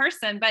her in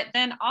person. But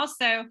then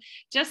also,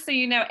 just so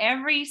you know,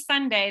 every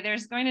Sunday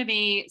there's going to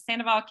be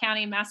Sandoval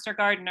County Master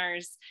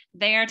Gardeners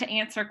there to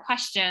answer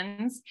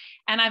questions.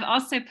 And I've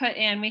also put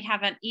in, we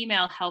have an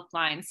email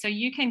helpline, so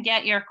you can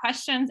get your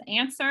questions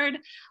answered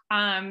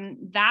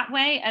that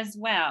way as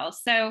well.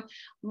 So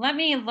let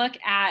me look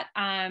at,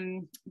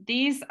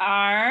 these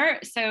are,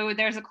 so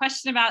there's a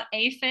question about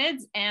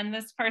aphids, and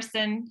this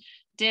person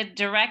did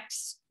direct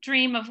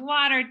stream of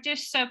water,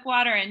 dish soap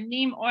water, and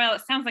neem oil.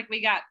 It sounds like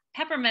we got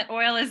peppermint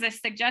oil as a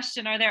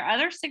suggestion. Are there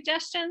other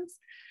suggestions?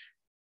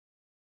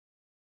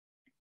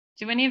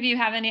 Do any of you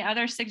have any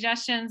other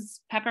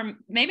suggestions?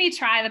 Maybe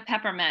try the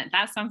peppermint.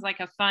 That sounds like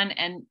a fun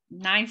and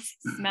nice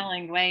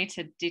smelling way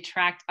to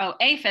detract. Oh,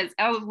 aphids.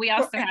 Oh, we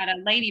also had a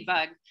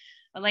ladybug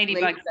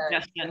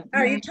suggestion.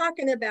 Are you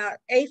talking about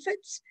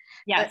aphids?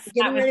 Yes.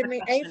 Getting rid of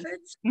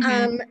aphids?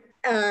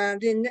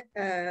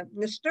 The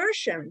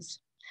nasturtiums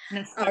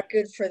are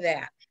good for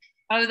that.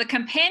 Oh, the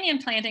companion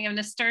planting of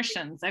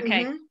nasturtiums.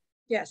 Okay.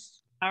 Yes.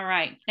 All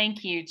right.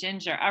 Thank you,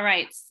 Ginger. All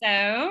right.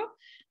 So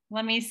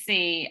let me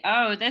see.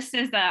 Oh, this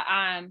is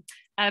a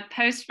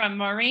post from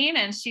Maureen,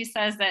 and she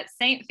says that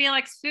St.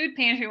 Felix Food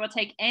Pantry will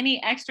take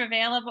any extra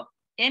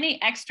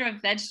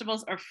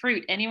vegetables or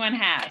fruit anyone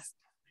has.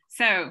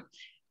 So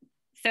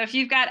if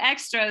you've got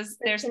extras,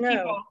 there's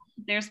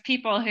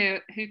people who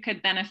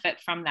could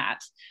benefit from that.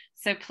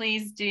 So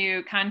please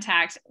do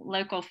contact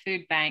local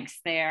food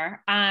banks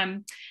there.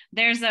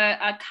 There's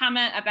a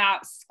comment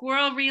about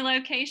squirrel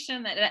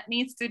relocation that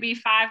needs to be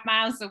 5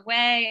 miles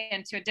away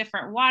and to a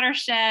different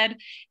watershed.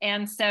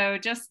 And so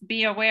just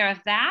be aware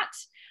of that.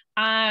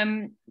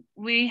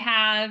 We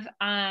have,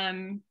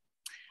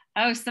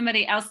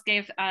 somebody else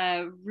gave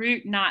a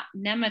root knot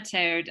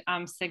nematode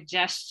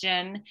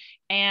suggestion.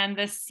 And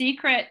the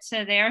secret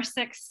to their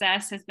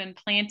success has been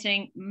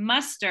planting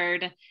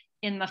mustard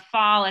in the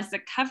fall as a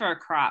cover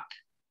crop.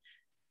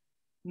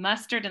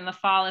 Mustard in the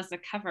fall as a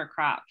cover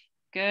crop.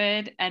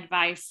 Good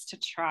advice to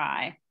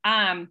try.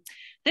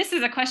 This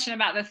is a question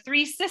about the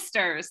Three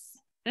Sisters.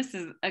 This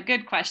is a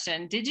good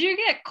question. Did you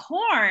get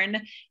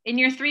corn in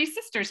your Three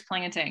Sisters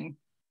planting?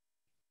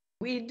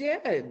 We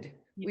did.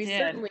 We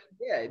certainly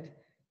did.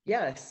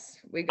 Yes,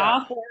 we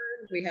got corn,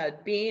 we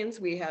had beans,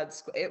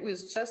 it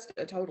was just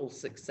a total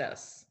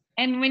success.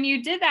 And when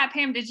you did that,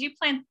 Pam, did you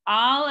plant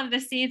all of the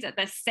seeds at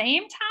the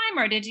same time,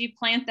 or did you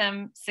plant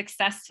them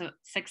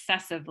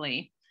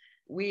successively?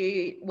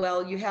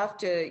 You have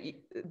to,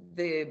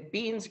 the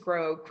beans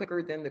grow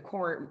quicker than the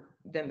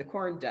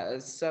corn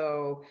does.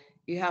 So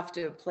you have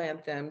to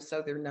plant them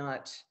so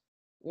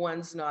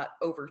one's not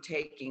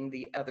overtaking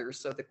the other.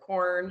 So the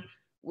corn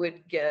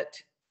would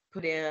get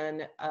put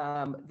in,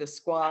 the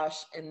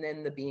squash, and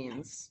then the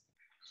beans.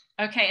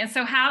 Okay, and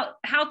so how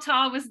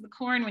tall was the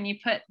corn when you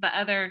put the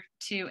other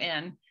two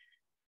in?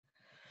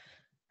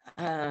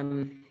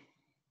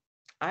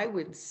 I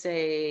would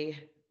say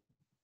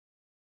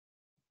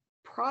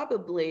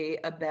probably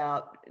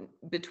about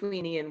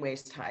between knee and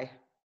waist high.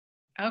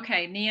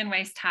 Okay, knee and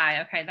waist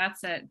high. Okay,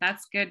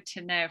 that's good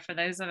to know for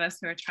those of us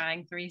who are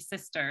trying Three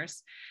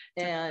Sisters.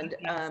 And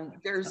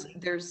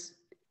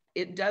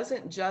it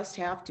doesn't just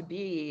have to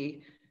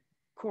be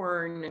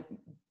corn,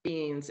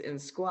 beans,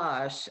 and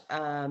squash.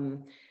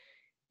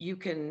 You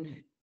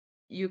can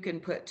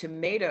put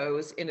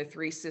tomatoes in a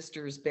Three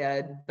Sisters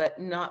bed, but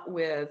not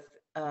with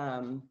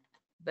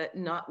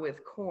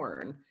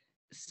corn.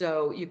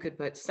 So you could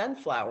put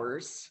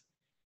sunflowers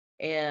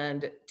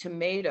and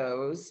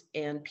tomatoes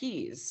and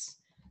peas.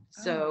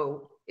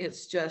 So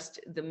it's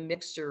just the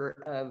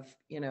mixture of,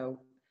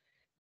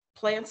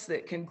 plants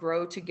that can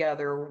grow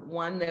together,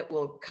 one that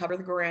will cover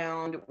the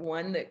ground,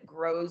 one that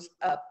grows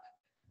up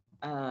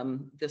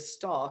the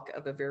stalk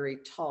of a very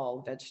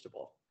tall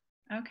vegetable.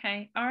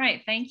 Okay. All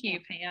right. Thank you,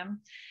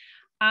 Pam.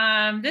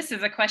 This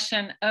is a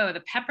question. Oh,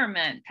 the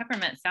peppermint.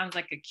 Peppermint sounds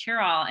like a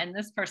cure-all. And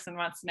this person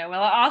wants to know,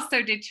 will it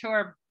also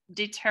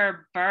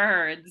deter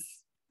birds?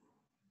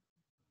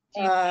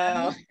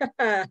 I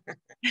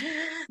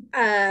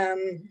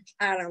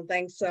don't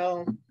think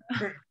so.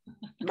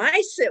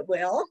 Mice it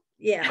will.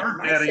 Yeah,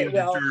 mice it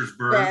will.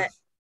 But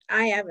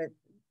I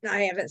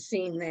haven't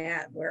seen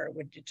that where it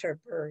would deter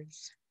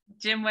birds.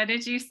 Jim, what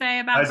did you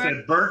say about birds? I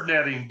said bird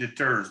netting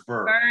deters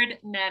birds. Bird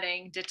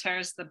netting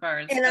deters the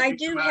birds. And I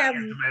do have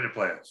tomato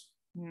plants.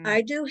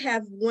 I do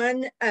have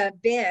one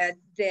bed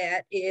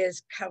that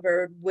is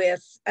covered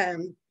with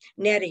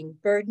netting,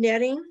 bird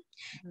netting.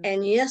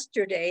 And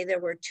yesterday there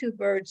were 2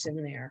 birds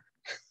in there.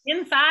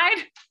 Inside?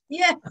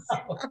 Yes.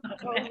 Oh,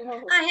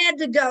 no. I had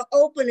to go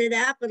open it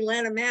up and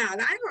let them out.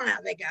 I don't know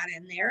how they got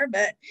in there,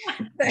 but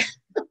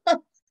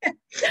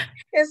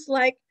it's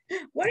like,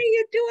 what are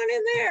you doing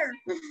in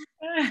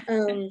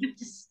there?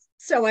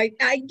 So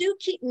I do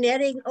keep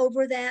netting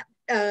over that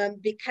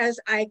because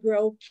I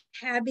grow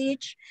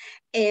cabbage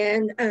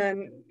and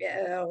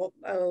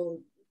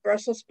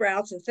Brussels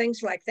sprouts and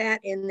things like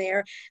that in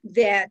there,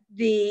 that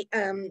the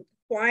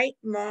white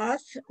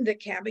moth, the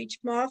cabbage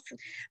moth,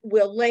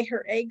 will lay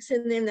her eggs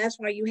in them. That's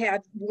why you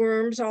have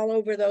worms all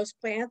over those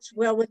plants.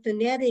 Well, with the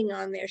netting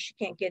on there, she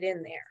can't get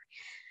in there.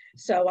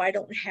 So I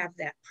don't have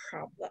that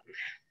problem.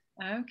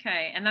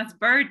 Okay, and that's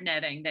bird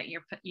netting that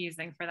you're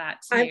using for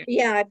that too.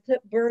 Yeah, I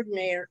put bird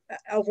net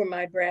over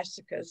my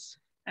brassicas.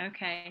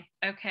 Okay,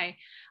 okay.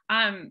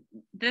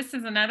 This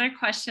is another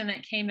question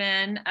that came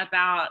in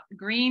about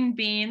green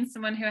beans,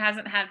 someone who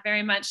hasn't had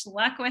very much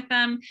luck with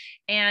them.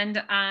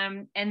 And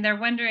they're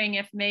wondering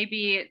if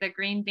maybe the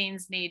green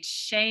beans need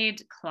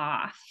shade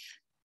cloth.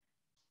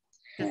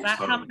 Does that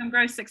help them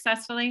grow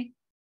successfully?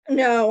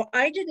 No,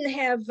 I didn't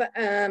have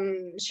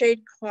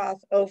shade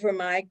cloth over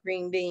my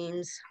green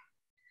beans.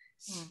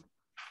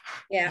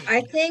 Yeah,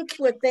 I think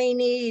what they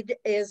need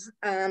is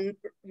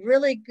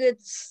really good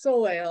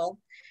soil.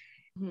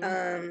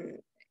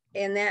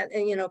 And that,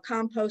 you know,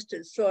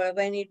 composted soil,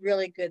 they need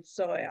really good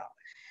soil.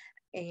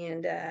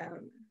 And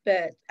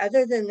but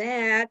other than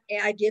that,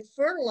 I did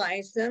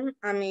fertilize them.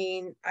 I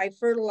mean, I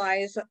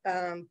fertilize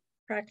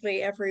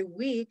practically every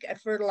week. I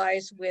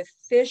fertilize with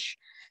fish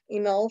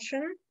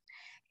emulsion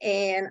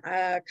and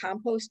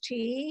compost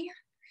tea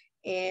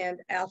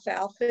and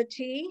alfalfa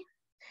tea.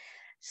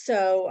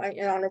 So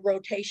on a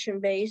rotation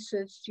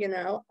basis, you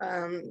know,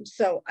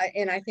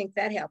 I think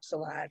that helps a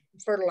lot,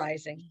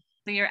 fertilizing.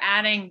 So you're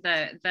adding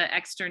the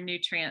extra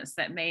nutrients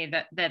that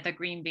the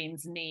green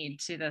beans need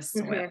to the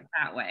soil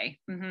that way.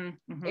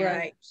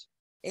 Right.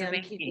 So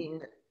and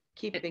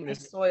keeping the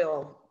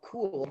soil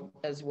cool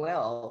as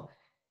well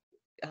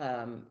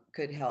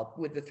could help.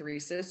 With the 3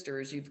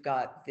 sisters, you've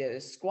got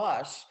the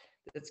squash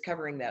that's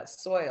covering that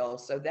soil.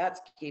 So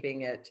that's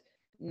keeping it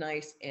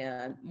nice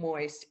and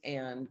moist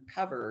and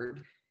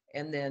covered.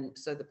 And then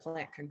so the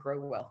plant can grow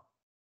well.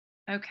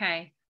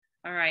 Okay.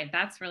 All right,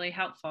 that's really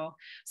helpful.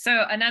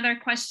 So another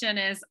question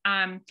is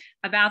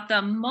about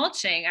the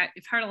mulching.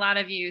 I've heard a lot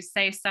of you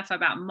say stuff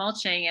about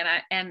mulching,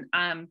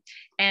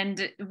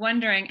 and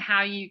wondering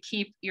how you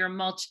keep your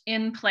mulch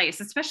in place,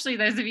 especially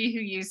those of you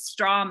who use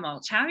straw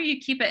mulch. How do you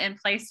keep it in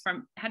place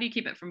how do you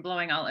keep it from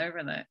blowing all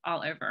over?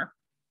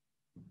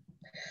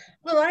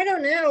 Well, I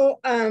don't know.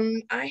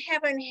 I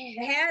haven't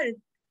had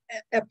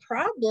a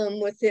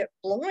problem with it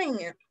blowing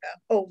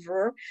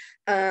over.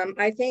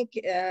 I think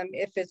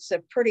if it's a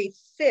pretty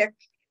thick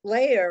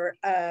layer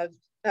of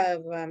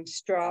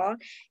straw,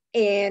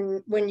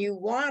 and when you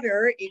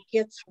water, it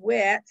gets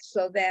wet,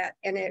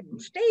 and it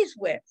stays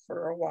wet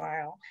for a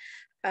while.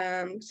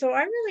 So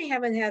I really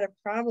haven't had a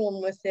problem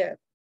with it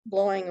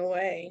blowing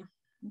away.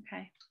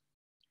 Okay.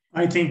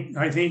 I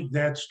think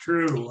that's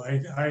true.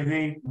 I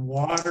think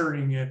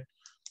watering it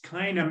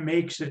kind of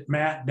makes it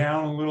mat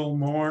down a little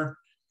more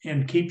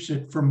and keeps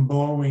it from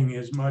blowing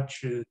as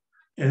much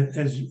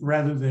as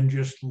rather than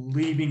just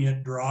leaving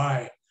it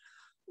dry.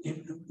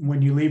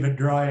 When you leave it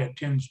dry, it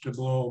tends to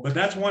blow. But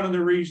that's one of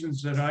the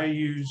reasons that I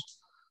use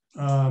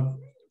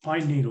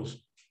pine needles.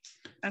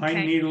 Okay.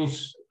 Pine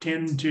needles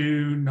tend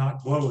to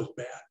not blow as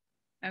bad.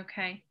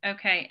 Okay.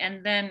 Okay.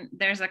 And then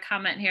there's a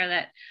comment here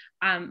that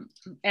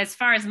as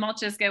far as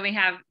mulches go, we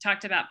have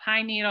talked about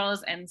pine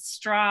needles and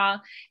straw,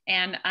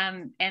 and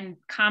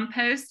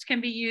compost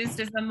can be used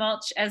as a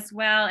mulch as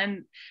well.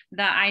 And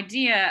the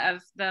idea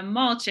of the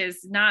mulch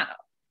is not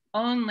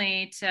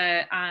only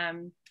to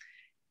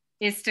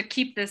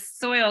keep the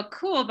soil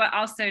cool, but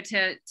also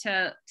to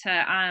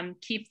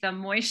keep the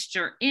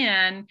moisture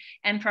in,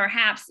 and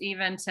perhaps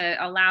even to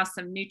allow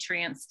some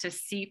nutrients to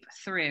seep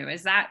through.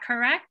 Is that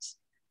correct?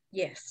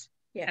 Yes.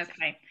 Yes.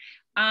 Okay.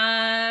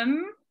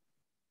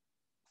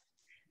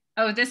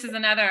 Oh, this is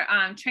another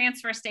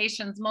transfer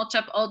stations mulch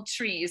up old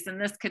trees,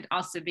 and this could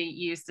also be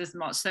used as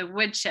mulch. So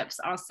wood chips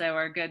also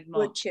are good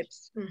mulch. Wood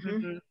chips.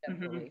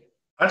 Definitely.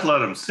 I'd let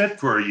them sit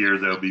for a year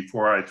though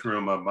before I threw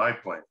them on my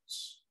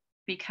plants.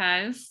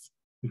 Because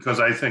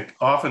I think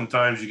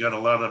oftentimes you got a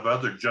lot of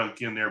other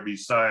junk in there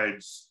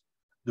besides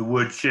the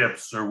wood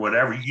chips or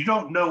whatever. You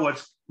don't know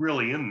what's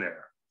really in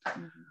there.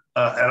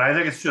 And I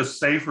think it's just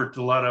safer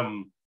to let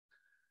them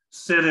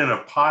sit in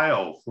a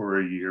pile for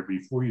a year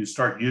before you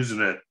start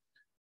using it.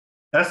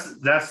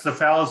 That's the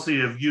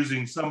fallacy of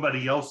using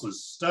somebody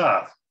else's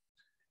stuff.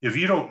 If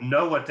you don't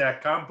know what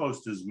that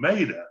compost is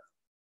made of,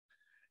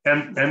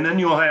 and then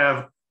you'll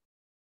have,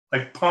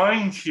 like,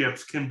 pine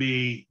chips can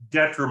be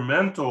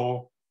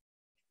detrimental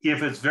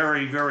if it's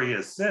very, very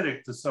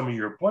acidic to some of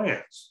your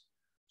plants.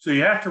 So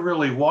you have to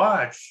really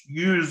watch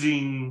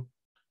using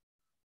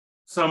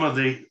some of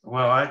the,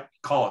 well, I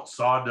call it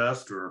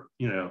sawdust or,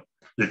 you know,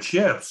 the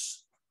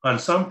chips on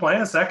some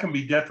plants, that can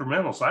be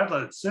detrimental. So I'd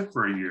let it sit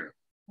for a year.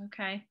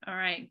 Okay. All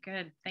right.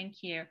 Good.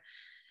 Thank you.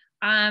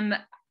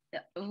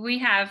 We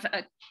have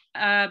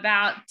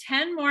about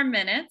 10 more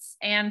minutes.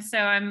 And so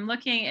I'm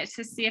looking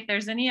to see if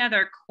there's any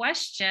other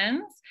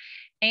questions.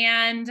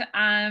 And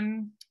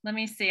let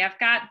me see, I've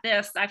got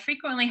this. I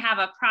frequently have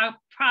a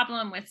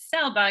problem with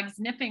cell bugs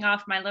nipping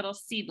off my little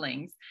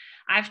seedlings.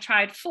 I've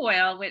tried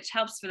foil, which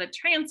helps for the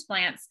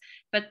transplants,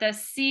 but the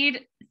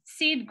seed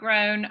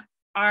grown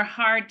are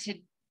hard to,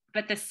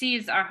 but the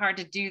seeds are hard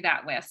to do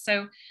that with.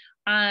 So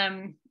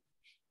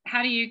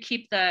how do you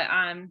keep the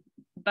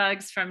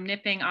bugs from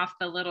nipping off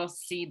the little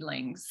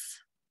seedlings?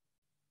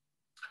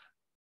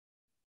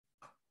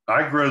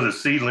 I grow the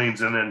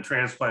seedlings and then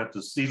transplant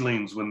the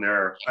seedlings when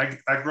they're,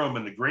 I grow them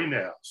in the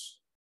greenhouse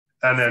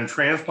and then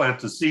transplant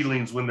the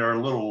seedlings when they're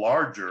a little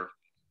larger.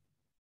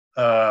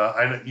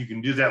 You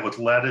can do that with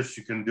lettuce,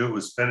 you can do it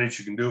with spinach,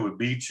 you can do it with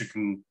beets, you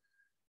can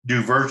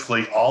do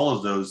virtually all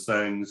of those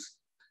things.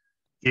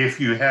 If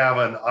you have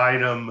an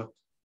item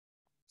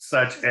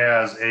such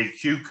as a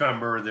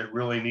cucumber that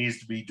really needs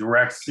to be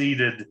direct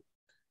seeded,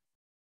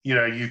 you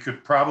know, you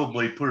could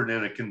probably put it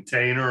in a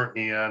container,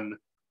 and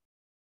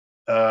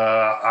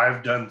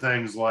I've done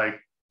things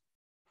like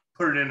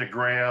put it in the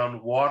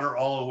ground, water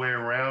all the way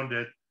around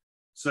it,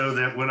 so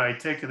that when I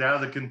take it out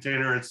of the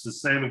container, it's the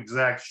same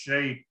exact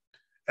shape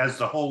as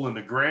the hole in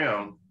the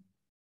ground,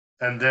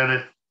 and then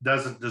it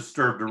doesn't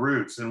disturb the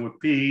roots. And with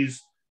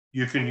peas,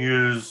 you can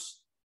use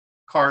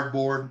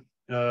cardboard,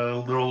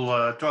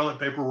 little toilet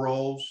paper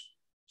rolls,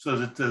 so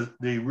that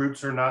the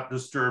roots are not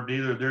disturbed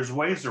either. There's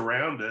ways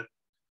around it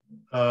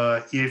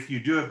if you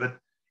do it, but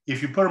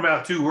if you put them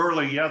out too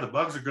early, yeah, the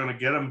bugs are going to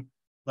get them.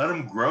 Let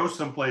them grow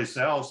someplace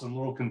else in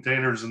little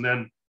containers and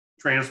then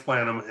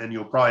transplant them, and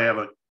you'll probably have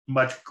a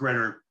much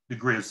greater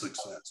degree of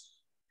success.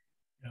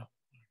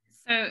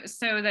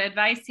 So the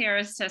advice here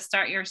is to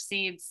start your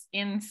seeds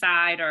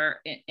inside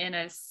or in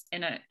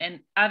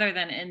other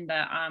than in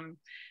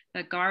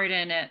the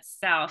garden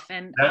itself.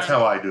 And that's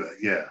how I do it.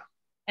 Yeah.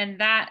 And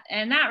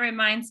that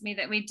reminds me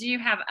that we do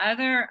have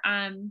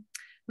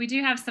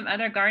some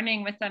other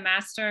Gardening with the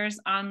Masters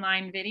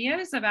online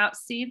videos about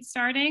seed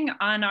starting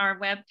on our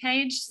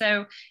webpage.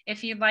 So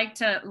if you'd like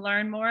to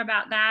learn more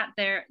about that,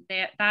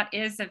 that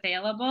is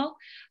available.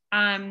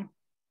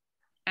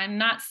 I'm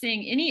not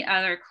seeing any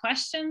other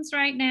questions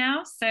right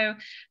now. So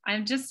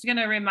I'm just going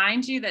to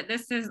remind you that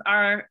this is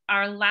our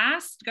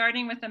last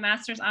Gardening with the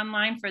Masters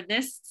online for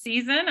this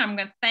season. I'm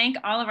going to thank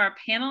all of our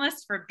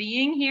panelists for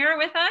being here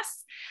with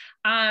us.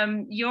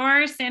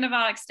 Your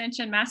Sandoval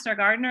Extension Master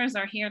Gardeners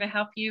are here to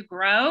help you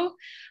grow.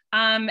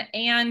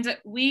 And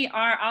we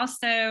are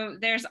also,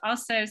 there's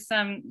also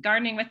some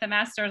Gardening with the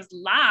Masters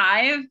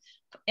live,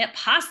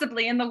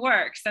 possibly in the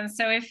works. And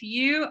so if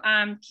you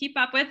keep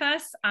up with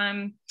us,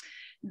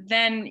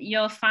 then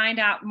you'll find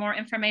out more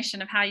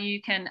information of how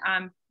you can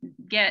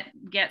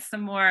get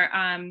some more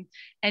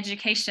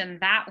education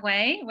that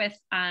way with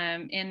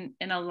in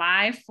a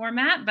live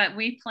format. But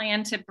we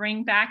plan to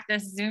bring back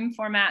this Zoom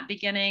format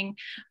beginning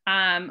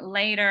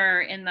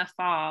later in the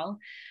fall.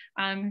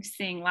 I'm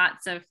seeing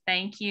lots of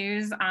thank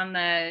yous on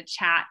the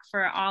chat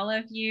for all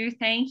of you.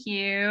 Thank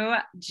you,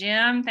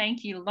 Jim.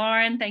 Thank you,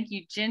 Lauren. Thank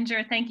you,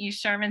 Ginger. Thank you,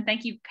 Sherman.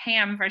 Thank you,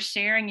 Pam, for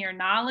sharing your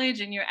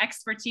knowledge and your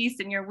expertise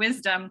and your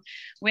wisdom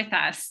with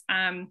us.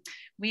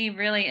 We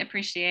really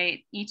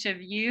appreciate each of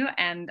you,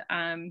 and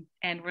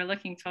we're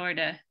looking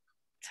forward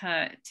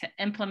to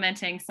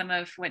implementing some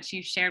of what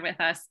you shared with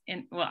us.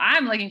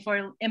 I'm looking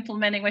forward to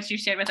implementing what you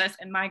shared with us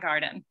in my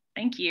garden.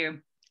 Thank you.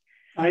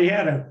 I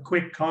had a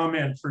quick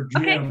comment for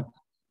Jim.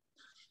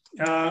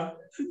 Okay.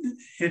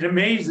 It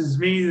amazes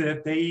me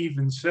that they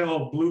even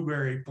sell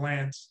blueberry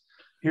plants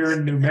here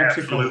in New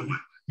Mexico. Absolutely.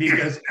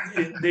 Because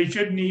they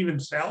shouldn't even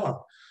sell them.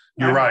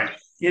 You're right.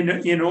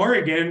 In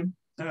Oregon,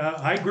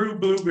 I grew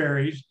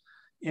blueberries,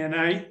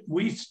 and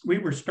we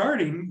were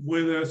starting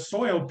with a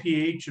soil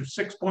pH of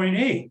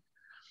 6.8,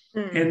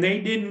 and they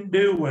didn't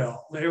do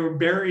well.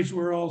 Berries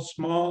were all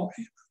small,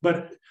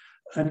 but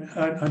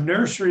a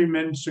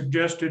nurseryman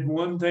suggested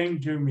one thing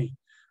to me,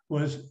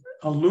 was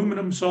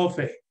aluminum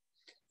sulfate.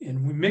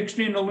 And we mixed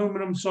in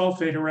aluminum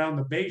sulfate around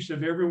the base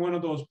of every one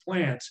of those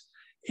plants,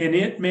 and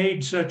it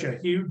made such a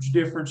huge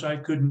difference, I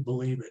couldn't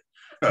believe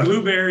it.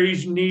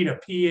 Blueberries need a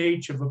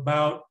pH of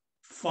about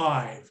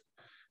 5,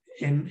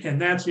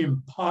 and that's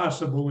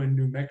impossible in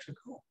New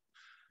Mexico.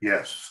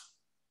 Yes,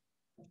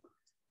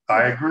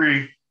 I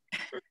agree.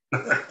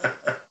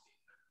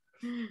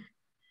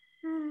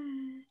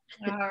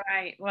 All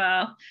right,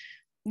 well,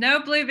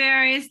 no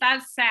blueberries,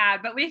 that's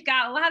sad, but we've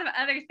got a lot of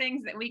other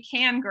things that we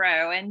can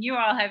grow, and you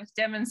all have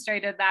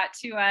demonstrated that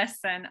to us.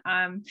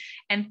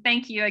 And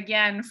thank you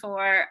again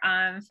for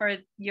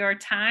your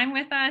time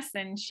with us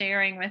and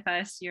sharing with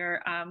us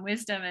your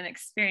wisdom and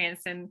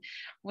experience. And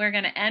we're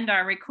going to end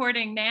our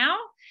recording now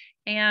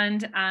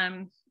and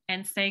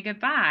say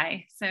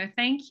goodbye. So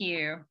thank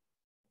you.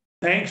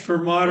 Thanks for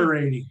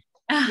moderating.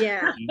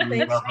 Yeah,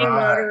 thanks for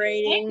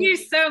moderating. Thank you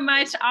so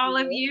much, all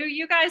of you.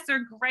 You guys are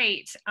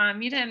great.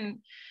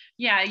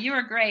 You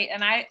were great.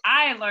 And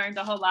I learned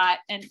a whole lot.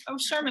 And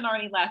Sherman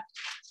already left,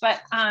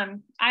 but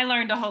I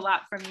learned a whole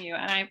lot from you.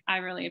 And I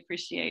really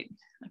appreciate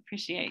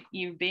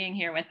you being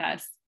here with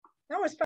us. That was fun.